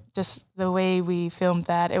also just the way we filmed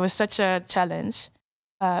that, it was such a challenge.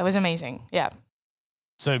 It was amazing, yeah.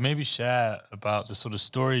 So maybe share about the sort of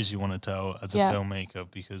stories you want to tell as a filmmaker,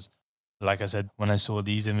 because like I said, when I saw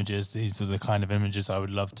these images, these are the kind of images I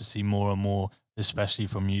would love to see more and more, especially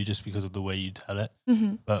from you, just because of the way you tell it.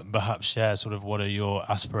 But perhaps share sort of what are your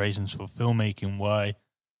aspirations for filmmaking?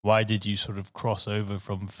 Why did you sort of cross over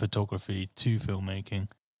from photography to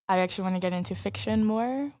filmmaking? I actually want to get into fiction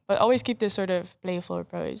more, but always keep this sort of playful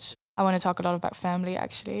approach. I want to talk a lot about family,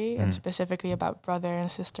 actually, and specifically about brother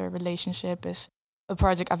and sister relationship is a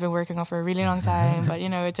project I've been working on for a really long time, but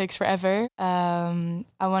it takes forever. I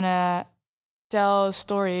want to tell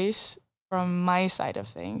stories from my side of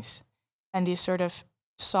things, and these sort of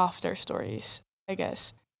softer stories, I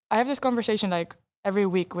guess. I have this conversation like every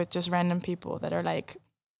week with just random people that are like,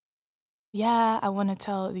 yeah, I want to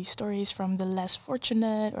tell these stories from the less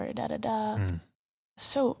fortunate, or da-da-da. It's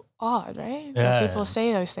so odd, right? Yeah, that people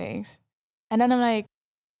say those things. And then I'm like,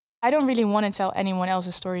 I don't really want to tell anyone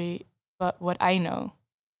else's story but what I know.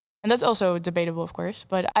 And that's also debatable, of course,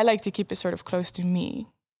 but I like to keep it sort of close to me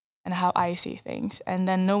and how I see things. And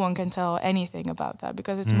then no one can tell anything about that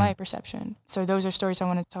because it's my perception. So those are stories I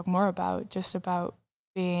want to talk more about, just about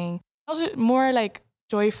being also more like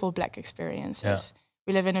joyful Black experiences. Yeah.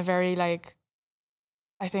 We live in a very like,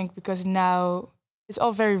 I think because now it's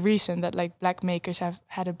all very recent that like Black makers have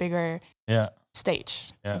had a bigger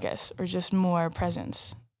stage, I guess, or just more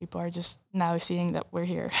presence. People are just now seeing that we're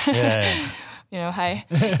here. Hi.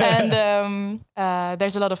 And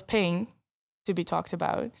there's a lot of pain to be talked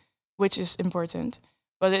about, which is important.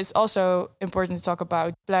 But it's also important to talk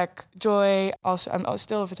about Black joy. Also, I'm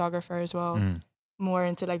still a photographer as well, more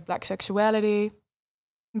into like Black sexuality,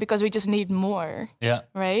 because we just need more,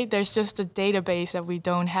 right? There's just a database that we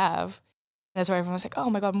don't have. That's why everyone's like, oh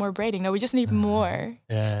my God, more braiding. No, we just need more.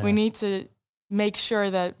 We need to make sure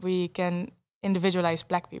that we can individualize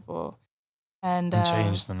Black people. And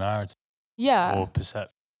change the narrative. Or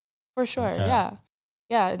perception. For sure,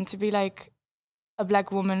 yeah. And to be like a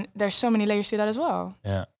Black woman, there's so many layers to that as well.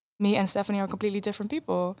 Yeah. Me and Stephanie are completely different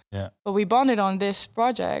people. Yeah. But we bonded on this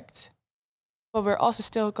project, but we're also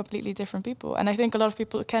still completely different people. And I think a lot of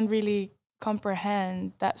people can't really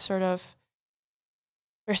comprehend that sort of,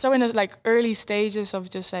 we're so in the like early stages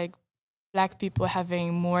of just like Black people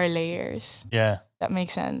having more layers. Yeah. That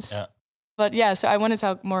makes sense. Yeah. But yeah, so I want to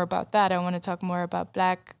talk more about that. I want to talk more about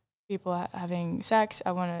Black people having sex.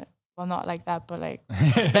 I want to, well, not like that, but like,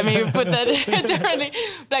 let me put that differently.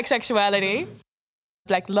 Black sexuality,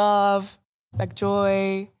 Black love, like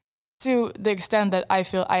joy, to the extent that I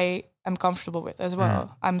feel I am comfortable with as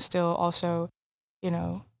well. I'm still also,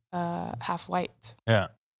 half white. Yeah.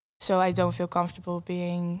 So I don't feel comfortable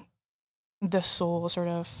being the sole sort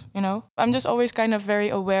of, I'm just always kind of very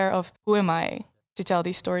aware of who am I to tell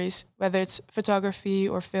these stories, whether it's photography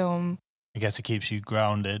or film. I guess it keeps you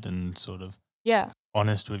grounded and sort of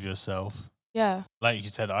honest with yourself. Yeah. Like you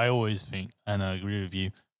said, I always think, and I agree with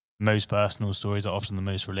you, most personal stories are often the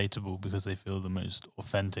most relatable because they feel the most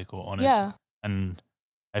authentic or honest. Yeah. And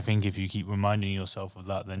I think if you keep reminding yourself of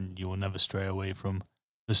that, then you will never stray away from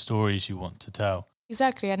the stories you want to tell.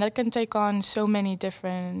 Exactly. And that can take on so many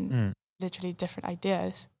different, literally different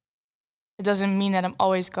ideas. It doesn't mean that I'm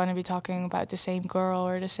always going to be talking about the same girl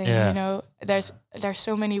or the same, there's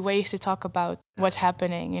so many ways to talk about what's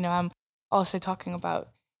happening. I'm also talking about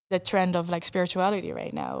the trend of like spirituality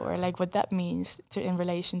right now, or like what that means in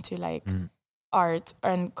relation to like art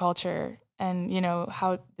and culture, and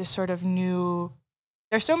how this sort of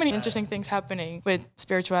there's so many interesting things happening with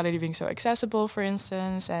spirituality being so accessible, for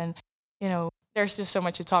instance, and there's just so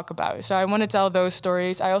much to talk about. So I want to tell those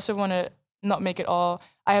stories. I also want to not make it all.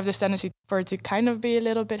 I have this tendency for it to kind of be a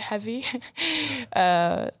little bit heavy.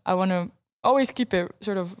 I want to always keep it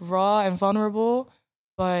sort of raw and vulnerable.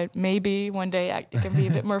 But maybe one day it can be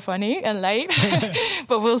a bit more funny and light.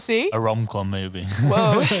 But we'll see. A rom-com maybe.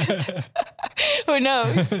 Whoa. Who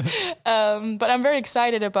knows? But I'm very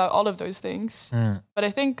excited about all of those things. But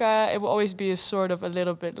I think it will always be a sort of a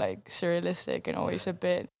little bit like surrealistic and always a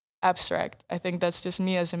bit abstract. I think that's just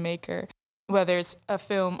me as a maker. Whether it's a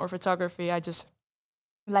film or photography, I just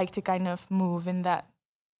like to kind of move in that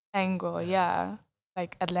angle. Yeah.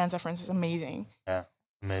 Like Atlanta, for instance, is amazing. Yeah,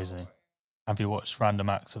 amazing. Have you watched Random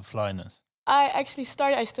Acts of Flyness? I actually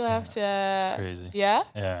started. I still have to. It's crazy. Yeah?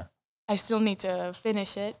 Yeah. I still need to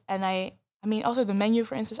finish it. And I mean, also The Menu,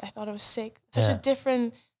 for instance, I thought it was sick. Such a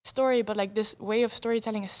different story, but like this way of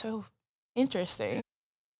storytelling is so interesting.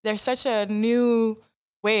 There's such a new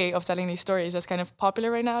way of telling these stories that's kind of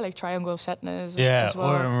popular right now, like Triangle of Sadness as well.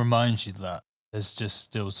 Or it reminds you that there's just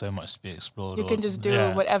still so much to be explored. You can just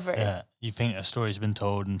do whatever. Yeah. You think a story's been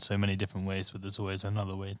told in so many different ways, but there's always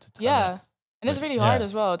another way to tell it. And it's really hard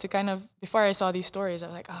as well to kind of, before I saw these stories, I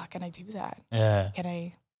was like, can I do that? Yeah. Can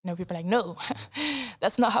I, people are like, no,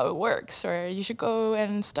 that's not how it works. Or you should go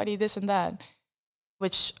and study this and that,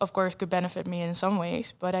 which of course could benefit me in some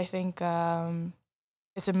ways. But I think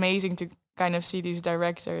it's amazing to kind of see these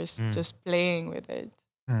directors just playing with it.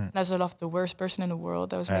 That's a lot of The Worst Person in the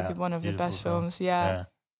World. That was maybe one of the best films. Yeah.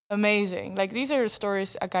 Amazing. Like these are the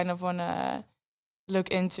stories I kind of want to look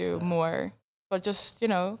into more. But just,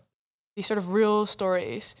 these sort of real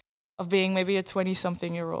stories of being maybe a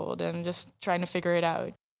 20-something-year-old and just trying to figure it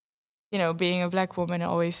out. Being a Black woman, I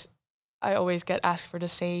always get asked for the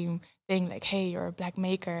same thing, like, hey, you're a Black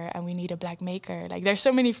maker and we need a Black maker. Like there's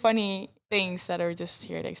so many funny things that are just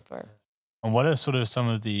here to explore. And what are sort of some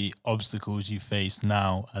of the obstacles you face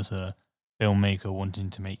now as a filmmaker wanting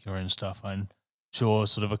to make your own stuff? I'm sure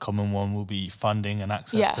sort of a common one will be funding and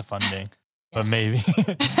access to funding. But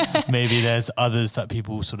maybe there's others that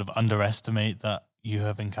people sort of underestimate that you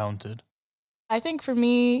have encountered. I think for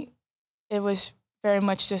me, it was very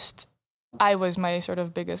much just, I was my sort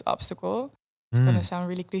of biggest obstacle. It's going to sound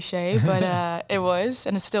really cliche, but it was,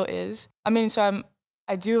 and it still is. I mean, so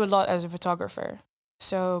I do a lot as a photographer.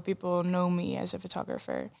 So people know me as a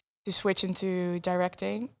photographer. To switch into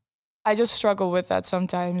directing, I just struggle with that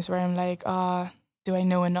sometimes where I'm like, do I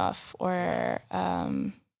know enough? Or,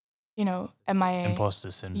 am I... Imposter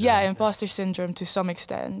syndrome. Yeah, imposter syndrome to some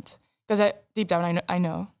extent. Because deep down, I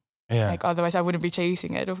know. Yeah. Like, otherwise I wouldn't be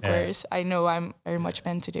chasing it, of course. I know I'm very much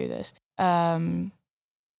meant to do this.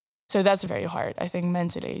 So that's very hard, I think,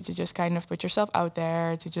 mentally, to just kind of put yourself out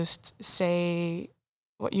there, to just say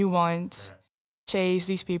what you want, chase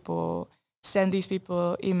these people, send these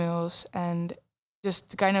people emails, and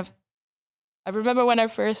just kind of... I remember when I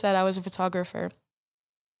first said I was a photographer,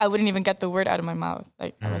 I wouldn't even get the word out of my mouth.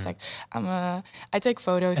 Like I was like, I take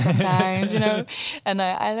photos sometimes, and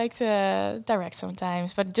I like to direct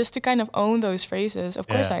sometimes. But just to kind of own those phrases, of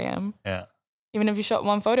course I am. Yeah. Even if you shot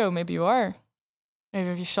one photo, maybe you are. Maybe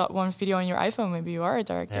if you shot one video on your iPhone, maybe you are a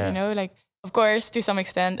director. Like of course, to some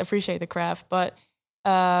extent, appreciate the craft. But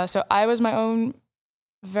so I was my own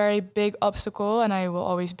very big obstacle, and I will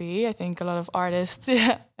always be. I think a lot of artists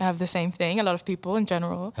have the same thing, a lot of people in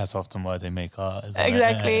general. That's often why they make art, isn't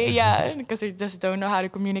exactly, it? Because we just don't know how to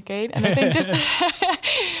communicate. And I think just...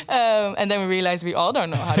 and then we realize we all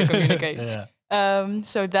don't know how to communicate.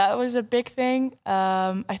 So that was a big thing.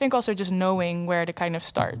 I think also just knowing where to kind of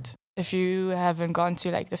start. If you haven't gone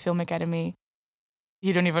to like the Film Academy,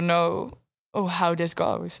 you don't even know how this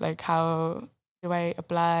goes. Like, how do I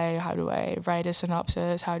apply? How do I write a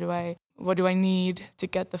synopsis? What do I need to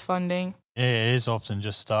get the funding? It is often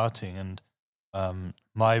just starting. And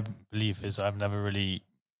my belief is I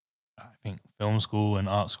think film school and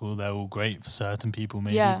art school, they're all great for certain people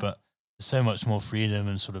maybe, but there's so much more freedom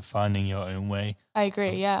and sort of finding your own way. I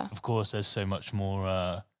agree, yeah. Of course, there's so much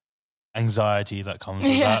more anxiety that comes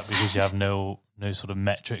with that because you have no sort of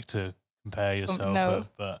metric to compare yourself with.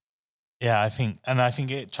 But yeah, I think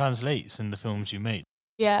it translates in the films you make.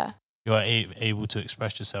 Yeah. You are able to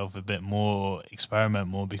express yourself a bit more, or experiment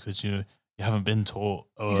more because you haven't been taught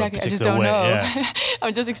a particular I just don't way. know. Yeah.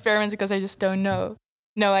 I'm just experimenting because I just don't know.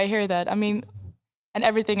 No, I hear that. I mean, and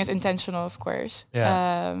everything is intentional, of course.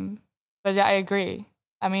 Yeah. But yeah, I agree.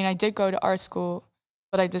 I mean, I did go to art school,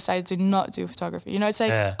 but I decided to not do photography. You know, it's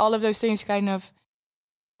like all of those things kind of,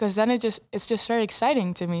 because then it's just very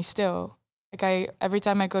exciting to me still. Like every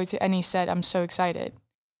time I go to any set, I'm so excited.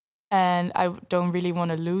 And I don't really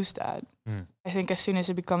want to lose that. I think as soon as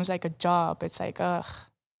it becomes like a job, it's like, ugh.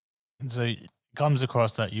 And so it comes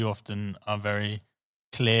across that you often are very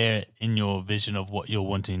clear in your vision of what you're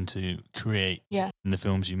wanting to create in the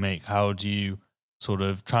films you make. How do you sort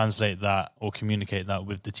of translate that or communicate that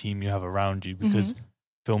with the team you have around you? Because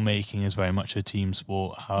filmmaking is very much a team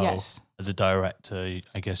sport. How, as a director,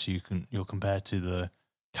 I guess you're compared to the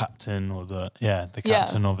captain or the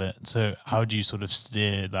captain of it. So how do you sort of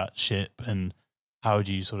steer that ship, and how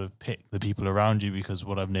do you sort of pick the people around you? Because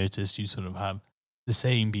what I've noticed, you sort of have the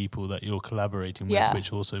same people that you're collaborating with,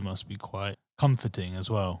 which also must be quite comforting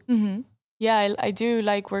as well. Mm-hmm. Yeah, I do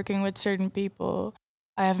like working with certain people.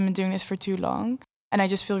 I haven't been doing this for too long, and I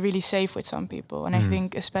just feel really safe with some people. And I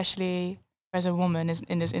think especially as a woman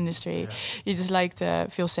in this industry, you just like to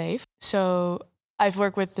feel safe. So I've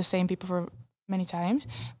worked with the same people for many times,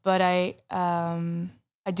 but I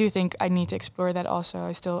do think I need to explore that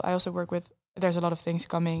also. I also work with, there's a lot of things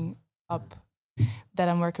coming up that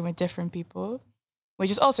I'm working with different people, which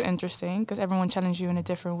is also interesting because everyone challenges you in a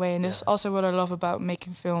different way. And this is also what I love about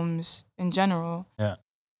making films in general. Yeah.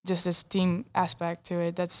 Just this team aspect to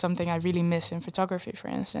it. That's something I really miss in photography, for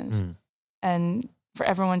instance. And for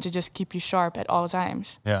everyone to just keep you sharp at all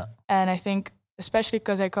times. Yeah. And I think, especially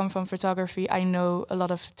because I come from photography, I know a lot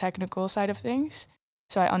of technical side of things.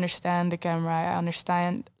 So I understand the camera, I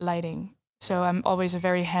understand lighting. So I'm always a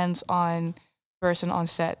very hands-on person on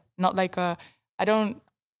set. Not like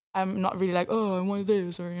I'm not really like, oh, I want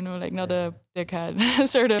this, or, you know, like not a dickhead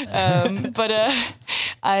sort of. But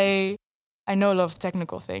I know a lot of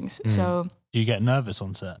technical things. So do you get nervous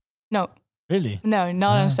on set? No. Really? No,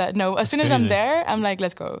 not on set. No, as soon as I'm there, I'm like,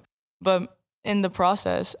 let's go. But in the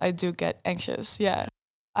process, I do get anxious. Yeah.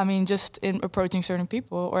 I mean, just in approaching certain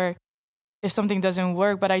people, or if something doesn't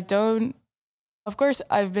work, but I don't, of course,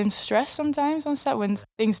 I've been stressed sometimes on set when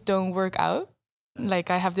things don't work out. Like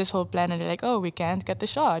I have this whole plan and they're like, oh, we can't get the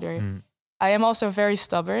shot. Or I am also very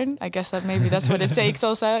stubborn. I guess that maybe that's what it takes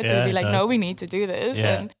also to be like, no, we need to do this.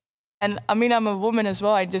 Yeah. And I mean, I'm a woman as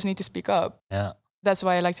well. I just need to speak up. Yeah. That's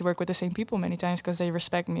why I like to work with the same people many times, because they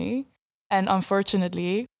respect me. And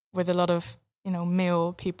unfortunately, with a lot of, you know,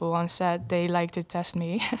 male people on set, they like to test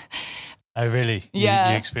me. Oh, really?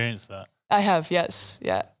 Yeah. You experienced that? I have, yes.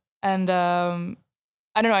 Yeah. And I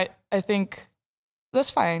don't know, I think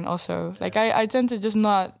that's fine also. Like I tend to just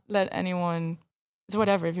not let anyone, it's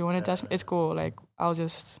whatever. If you want to test me, it's cool. Like I'll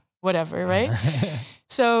just, whatever, right?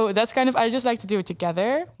 So that's kind of, I just like to do it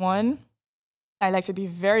together. One, I like to be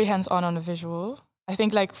very hands-on the visual. I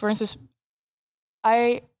think, like, for instance,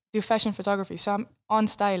 I do fashion photography, so I'm on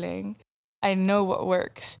styling. I know what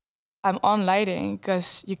works. I'm on lighting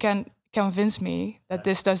because you can't convince me that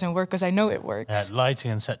this doesn't work because I know it works. Yeah,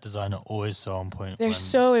 lighting and set design are always so on point. They're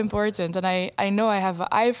so important, and I know I have an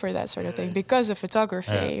eye for that sort of thing because of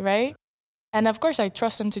photography, right? And of course, I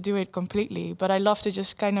trust them to do it completely, but I love to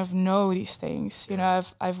just kind of know these things. You know,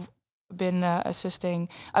 I've been assisting.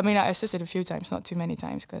 I mean, I assisted a few times, not too many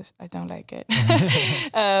times because I don't like it.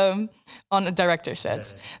 On a director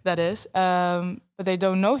sets, that is. But they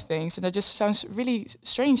don't know things, and that just sounds really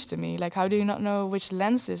strange to me. Like, how do you not know which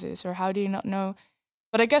lens this is, or how do you not know?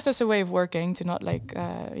 But I guess that's a way of working, to not like,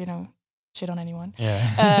 you know, shit on anyone.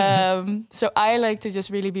 Yeah. So I like to just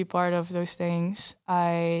really be part of those things.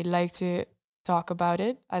 I like to talk about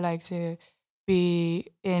it. I like to be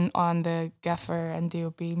in on the gaffer, and there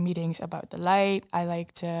will be meetings about the light. I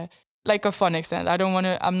like to, like, a fun extent. I don't want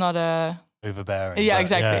to, I'm not a... overbearing. Yeah,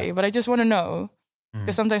 exactly. Yeah. But I just want to know.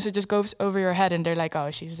 Because sometimes it just goes over your head and they're like,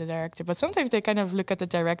 oh, she's the director. But sometimes they kind of look at the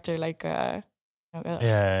director like, sort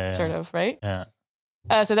of, right? Yeah.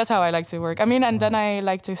 So that's how I like to work. I mean, and then I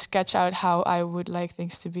like to sketch out how I would like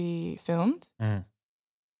things to be filmed.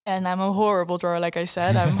 And I'm a horrible drawer, like I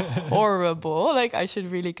said. I'm horrible. Like, I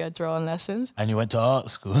should really get drawing lessons. And you went to art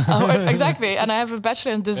school. Exactly. And I have a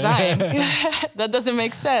bachelor in design. That doesn't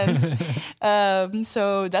make sense.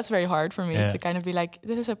 So that's very hard for me to kind of be like,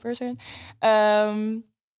 this is a person. I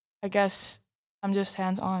guess I'm just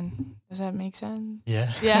hands-on. Does that make sense?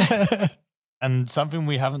 Yeah. Yeah. And something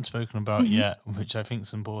we haven't spoken about yet, which I think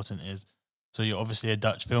is important, is so you're obviously a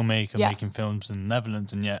Dutch filmmaker making films in the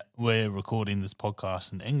Netherlands, and yet we're recording this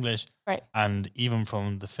podcast in English. Right. And even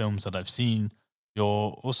from the films that I've seen,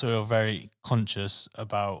 you're also very conscious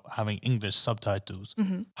about having English subtitles.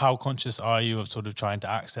 How conscious are you of sort of trying to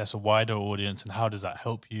access a wider audience, and how does that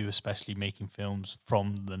help you, especially making films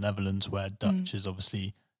from the Netherlands where Dutch is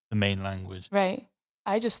obviously the main language? Right.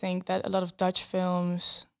 I just think that a lot of Dutch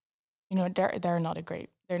films, you know, they're not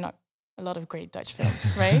a lot of great Dutch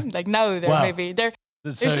films, right? Like now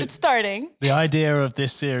it's starting. The idea of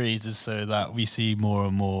this series is so that we see more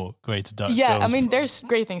and more great Dutch films. Yeah, I mean, there's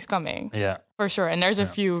great things coming. Yeah. For sure. And there's a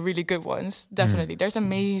few really good ones, definitely. There's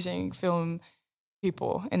amazing film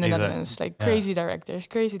people in the Netherlands, like crazy directors,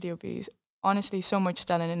 crazy DOPs. Honestly, so much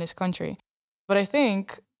talent in this country. But I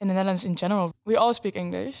think in the Netherlands in general, we all speak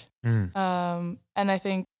English. And I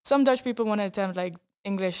think some Dutch people want to attempt like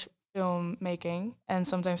English filmmaking, and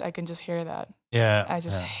sometimes I can just hear that. Yeah. I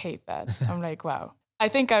just hate that. I'm like, wow. I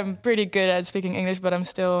think I'm pretty good at speaking English, but I'm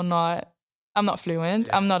not fluent.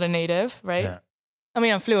 I'm not a native, right? Yeah. I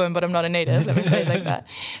mean, I'm fluent, but I'm not a native. Let me say it like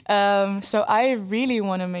that. So I really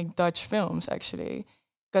want to make Dutch films, actually,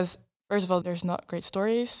 because first of all, there's not great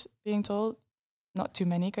stories being told, not too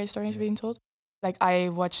many great stories being told. Like I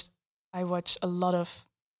watch a lot of,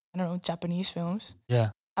 I don't know, Japanese films.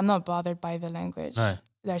 Yeah. I'm not bothered by the language. No.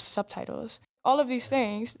 There's subtitles. All of these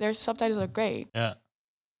things, their subtitles are great. Yeah.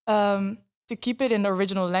 To keep it in the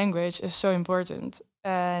original language is so important.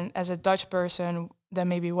 And as a Dutch person, then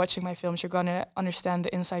maybe watching my films, you're going to understand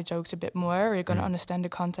the inside jokes a bit more, or you're going to understand the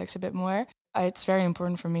context a bit more. It's very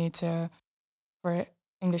important for me for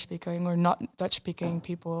English speaking or not Dutch speaking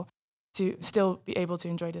people to still be able to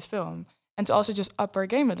enjoy this film. And to also just up our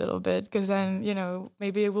game a little bit, because then, you know,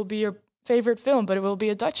 maybe it will be your favorite film, but it will be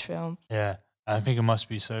a Dutch film. Yeah. I think it must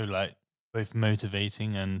be so like both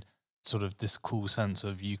motivating and sort of this cool sense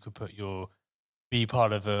of you could be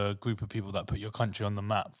part of a group of people that put your country on the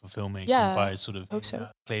map for filmmaking by sort of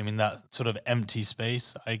claiming that sort of empty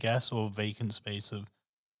space, I guess, or vacant space of,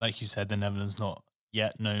 like you said, the Netherlands not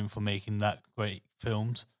yet known for making that great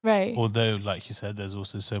films. Right. Although, like you said, there's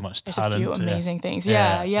also so much talent. There's a few amazing things.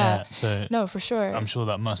 Yeah. So no, for sure. I'm sure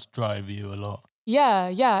that must drive you a lot. Yeah,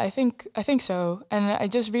 I think so. And I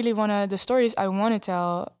just really the stories I want to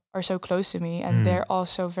tell are so close to me, and they're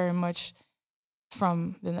also very much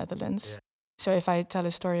from the Netherlands. Yeah. So if I tell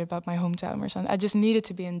a story about my hometown or something, I just need it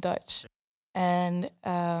to be in Dutch. And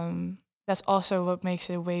that's also what makes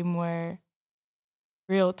it way more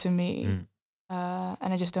real to me.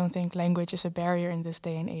 And I just don't think language is a barrier in this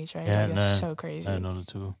day and age, right? Yeah, it's so crazy. No, not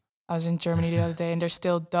at all. I was in Germany the other day and there's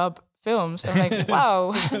still dub films. I'm like,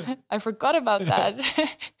 wow, I forgot about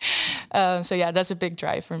that. So yeah, that's a big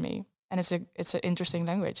drive for me. And it's an interesting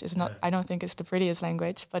language. It's not. I don't think it's the prettiest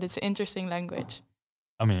language, but it's an interesting language.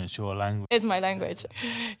 I mean, it's your language. It's my language.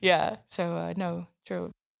 Yeah. So no,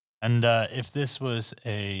 true. And if this was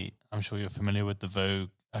I'm sure you're familiar with the Vogue.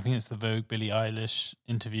 I think it's the Vogue Billie Eilish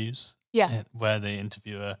interviews. Yeah. Where they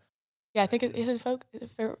interview her. Yeah, I think is it Vogue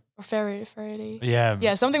or Faraday? Yeah.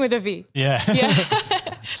 Yeah, something with a V. Yeah. Yeah.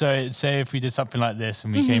 So say if we did something like this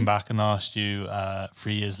and we came back and asked you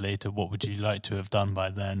 3 years later, what would you like to have done by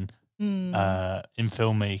then in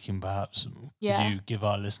filmmaking, perhaps? Yeah. Could you give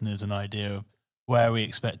our listeners an idea of where we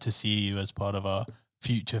expect to see you as part of our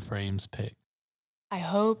Future Frames pick? I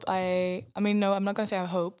hope no, I'm not going to say I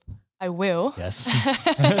hope. I will. Yes.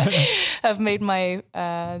 I've made my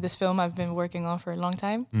this film I've been working on for a long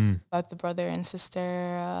time about the brother and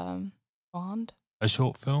sister bond. A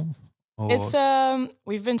short film? Or? It's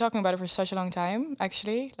we've been talking about it for such a long time,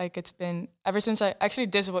 actually. Like it's been ever since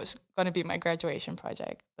this was going to be my graduation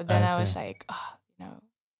project. But then I was like,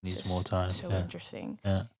 needs more time. So interesting.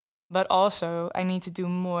 Yeah. But also I need to do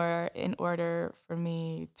more in order for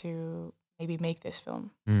me to maybe make this film.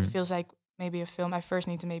 It feels like maybe a film. I first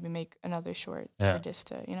need to maybe make another short for this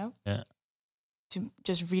to, to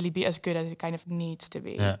just really be as good as it kind of needs to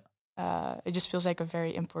be. Yeah. It just feels like a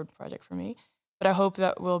very important project for me. But I hope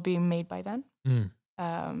that will be made by then.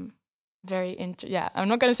 I'm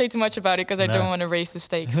not going to say too much about it because I don't want to raise the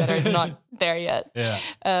stakes that are not there yet.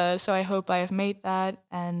 Yeah. So I hope I have made that,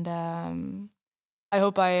 and I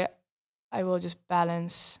hope I I will just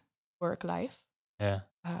balance work life. Yeah.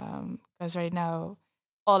 Because right now,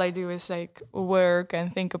 all I do is like work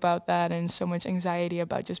and think about that, and so much anxiety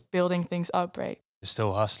about just building things up, right? You're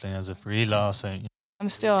still hustling as a freelancer. I'm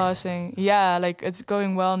still hustling. Yeah, like it's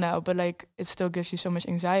going well now, but like it still gives you so much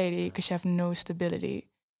anxiety because you have no stability.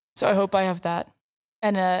 So I hope I have that.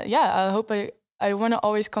 And I hope I want to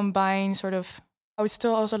always combine sort of, I would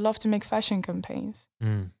still also love to make fashion campaigns.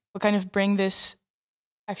 But kind of bring this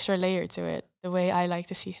extra layer to it, the way I like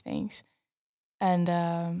to see things.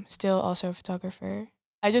 And still also a photographer.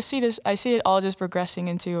 I see it all just progressing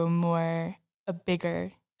into a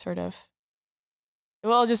bigger sort of, it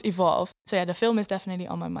will all just evolve. So yeah, the film is definitely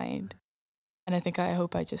on my mind. And I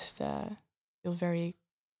hope I just feel very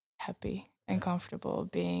happy and comfortable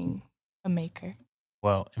being a maker.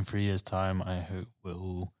 Well, in 3 years' time, I hope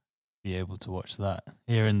we'll be able to watch that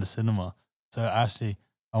here in the cinema. So Ashley,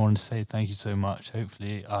 I want to say thank you so much.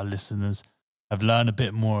 Hopefully our listeners have learned a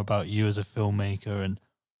bit more about you as a filmmaker and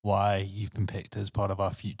why you've been picked as part of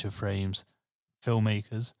our Future Frames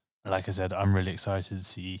filmmakers. Like I said, I'm really excited to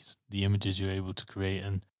see the images you're able to create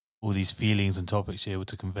and all these feelings and topics you're able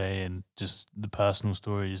to convey and just the personal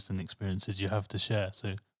stories and experiences you have to share.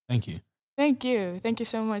 So thank you. Thank you. Thank you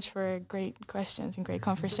so much for great questions and great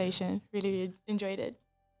conversation. Really enjoyed it.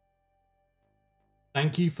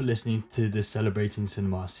 Thank you for listening to the Celebrating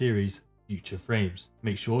Cinema series, Future Frames.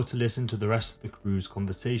 Make sure to listen to the rest of the crew's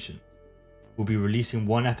conversation. We'll be releasing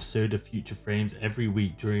one episode of Future Frames every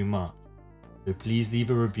week during March. So please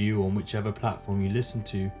leave a review on whichever platform you listen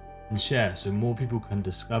to and share so more people can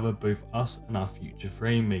discover both us and our future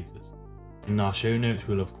frame makers. In our show notes,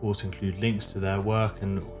 we'll of course include links to their work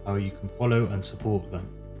and how you can follow and support them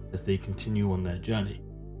as they continue on their journey.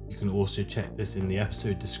 You can also check this in the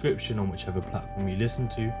episode description on whichever platform you listen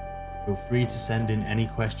to. Feel free to send in any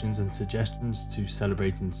questions and suggestions to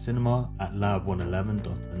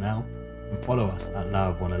celebratingcinema@lab111.nl and follow us at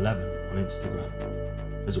lab111 on Instagram.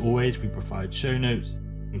 As always, we provide show notes,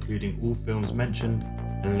 including all films mentioned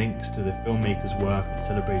and links to the filmmaker's work at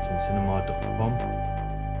celebratingcinema.com.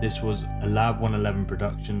 This was a Lab 111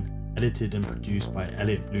 production, edited and produced by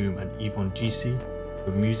Elliot Bloom and Yvonne Gisi,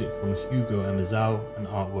 with music from Hugo Emazal and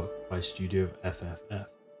artwork by Studio FFF.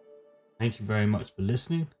 Thank you very much for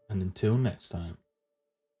listening, and until next time.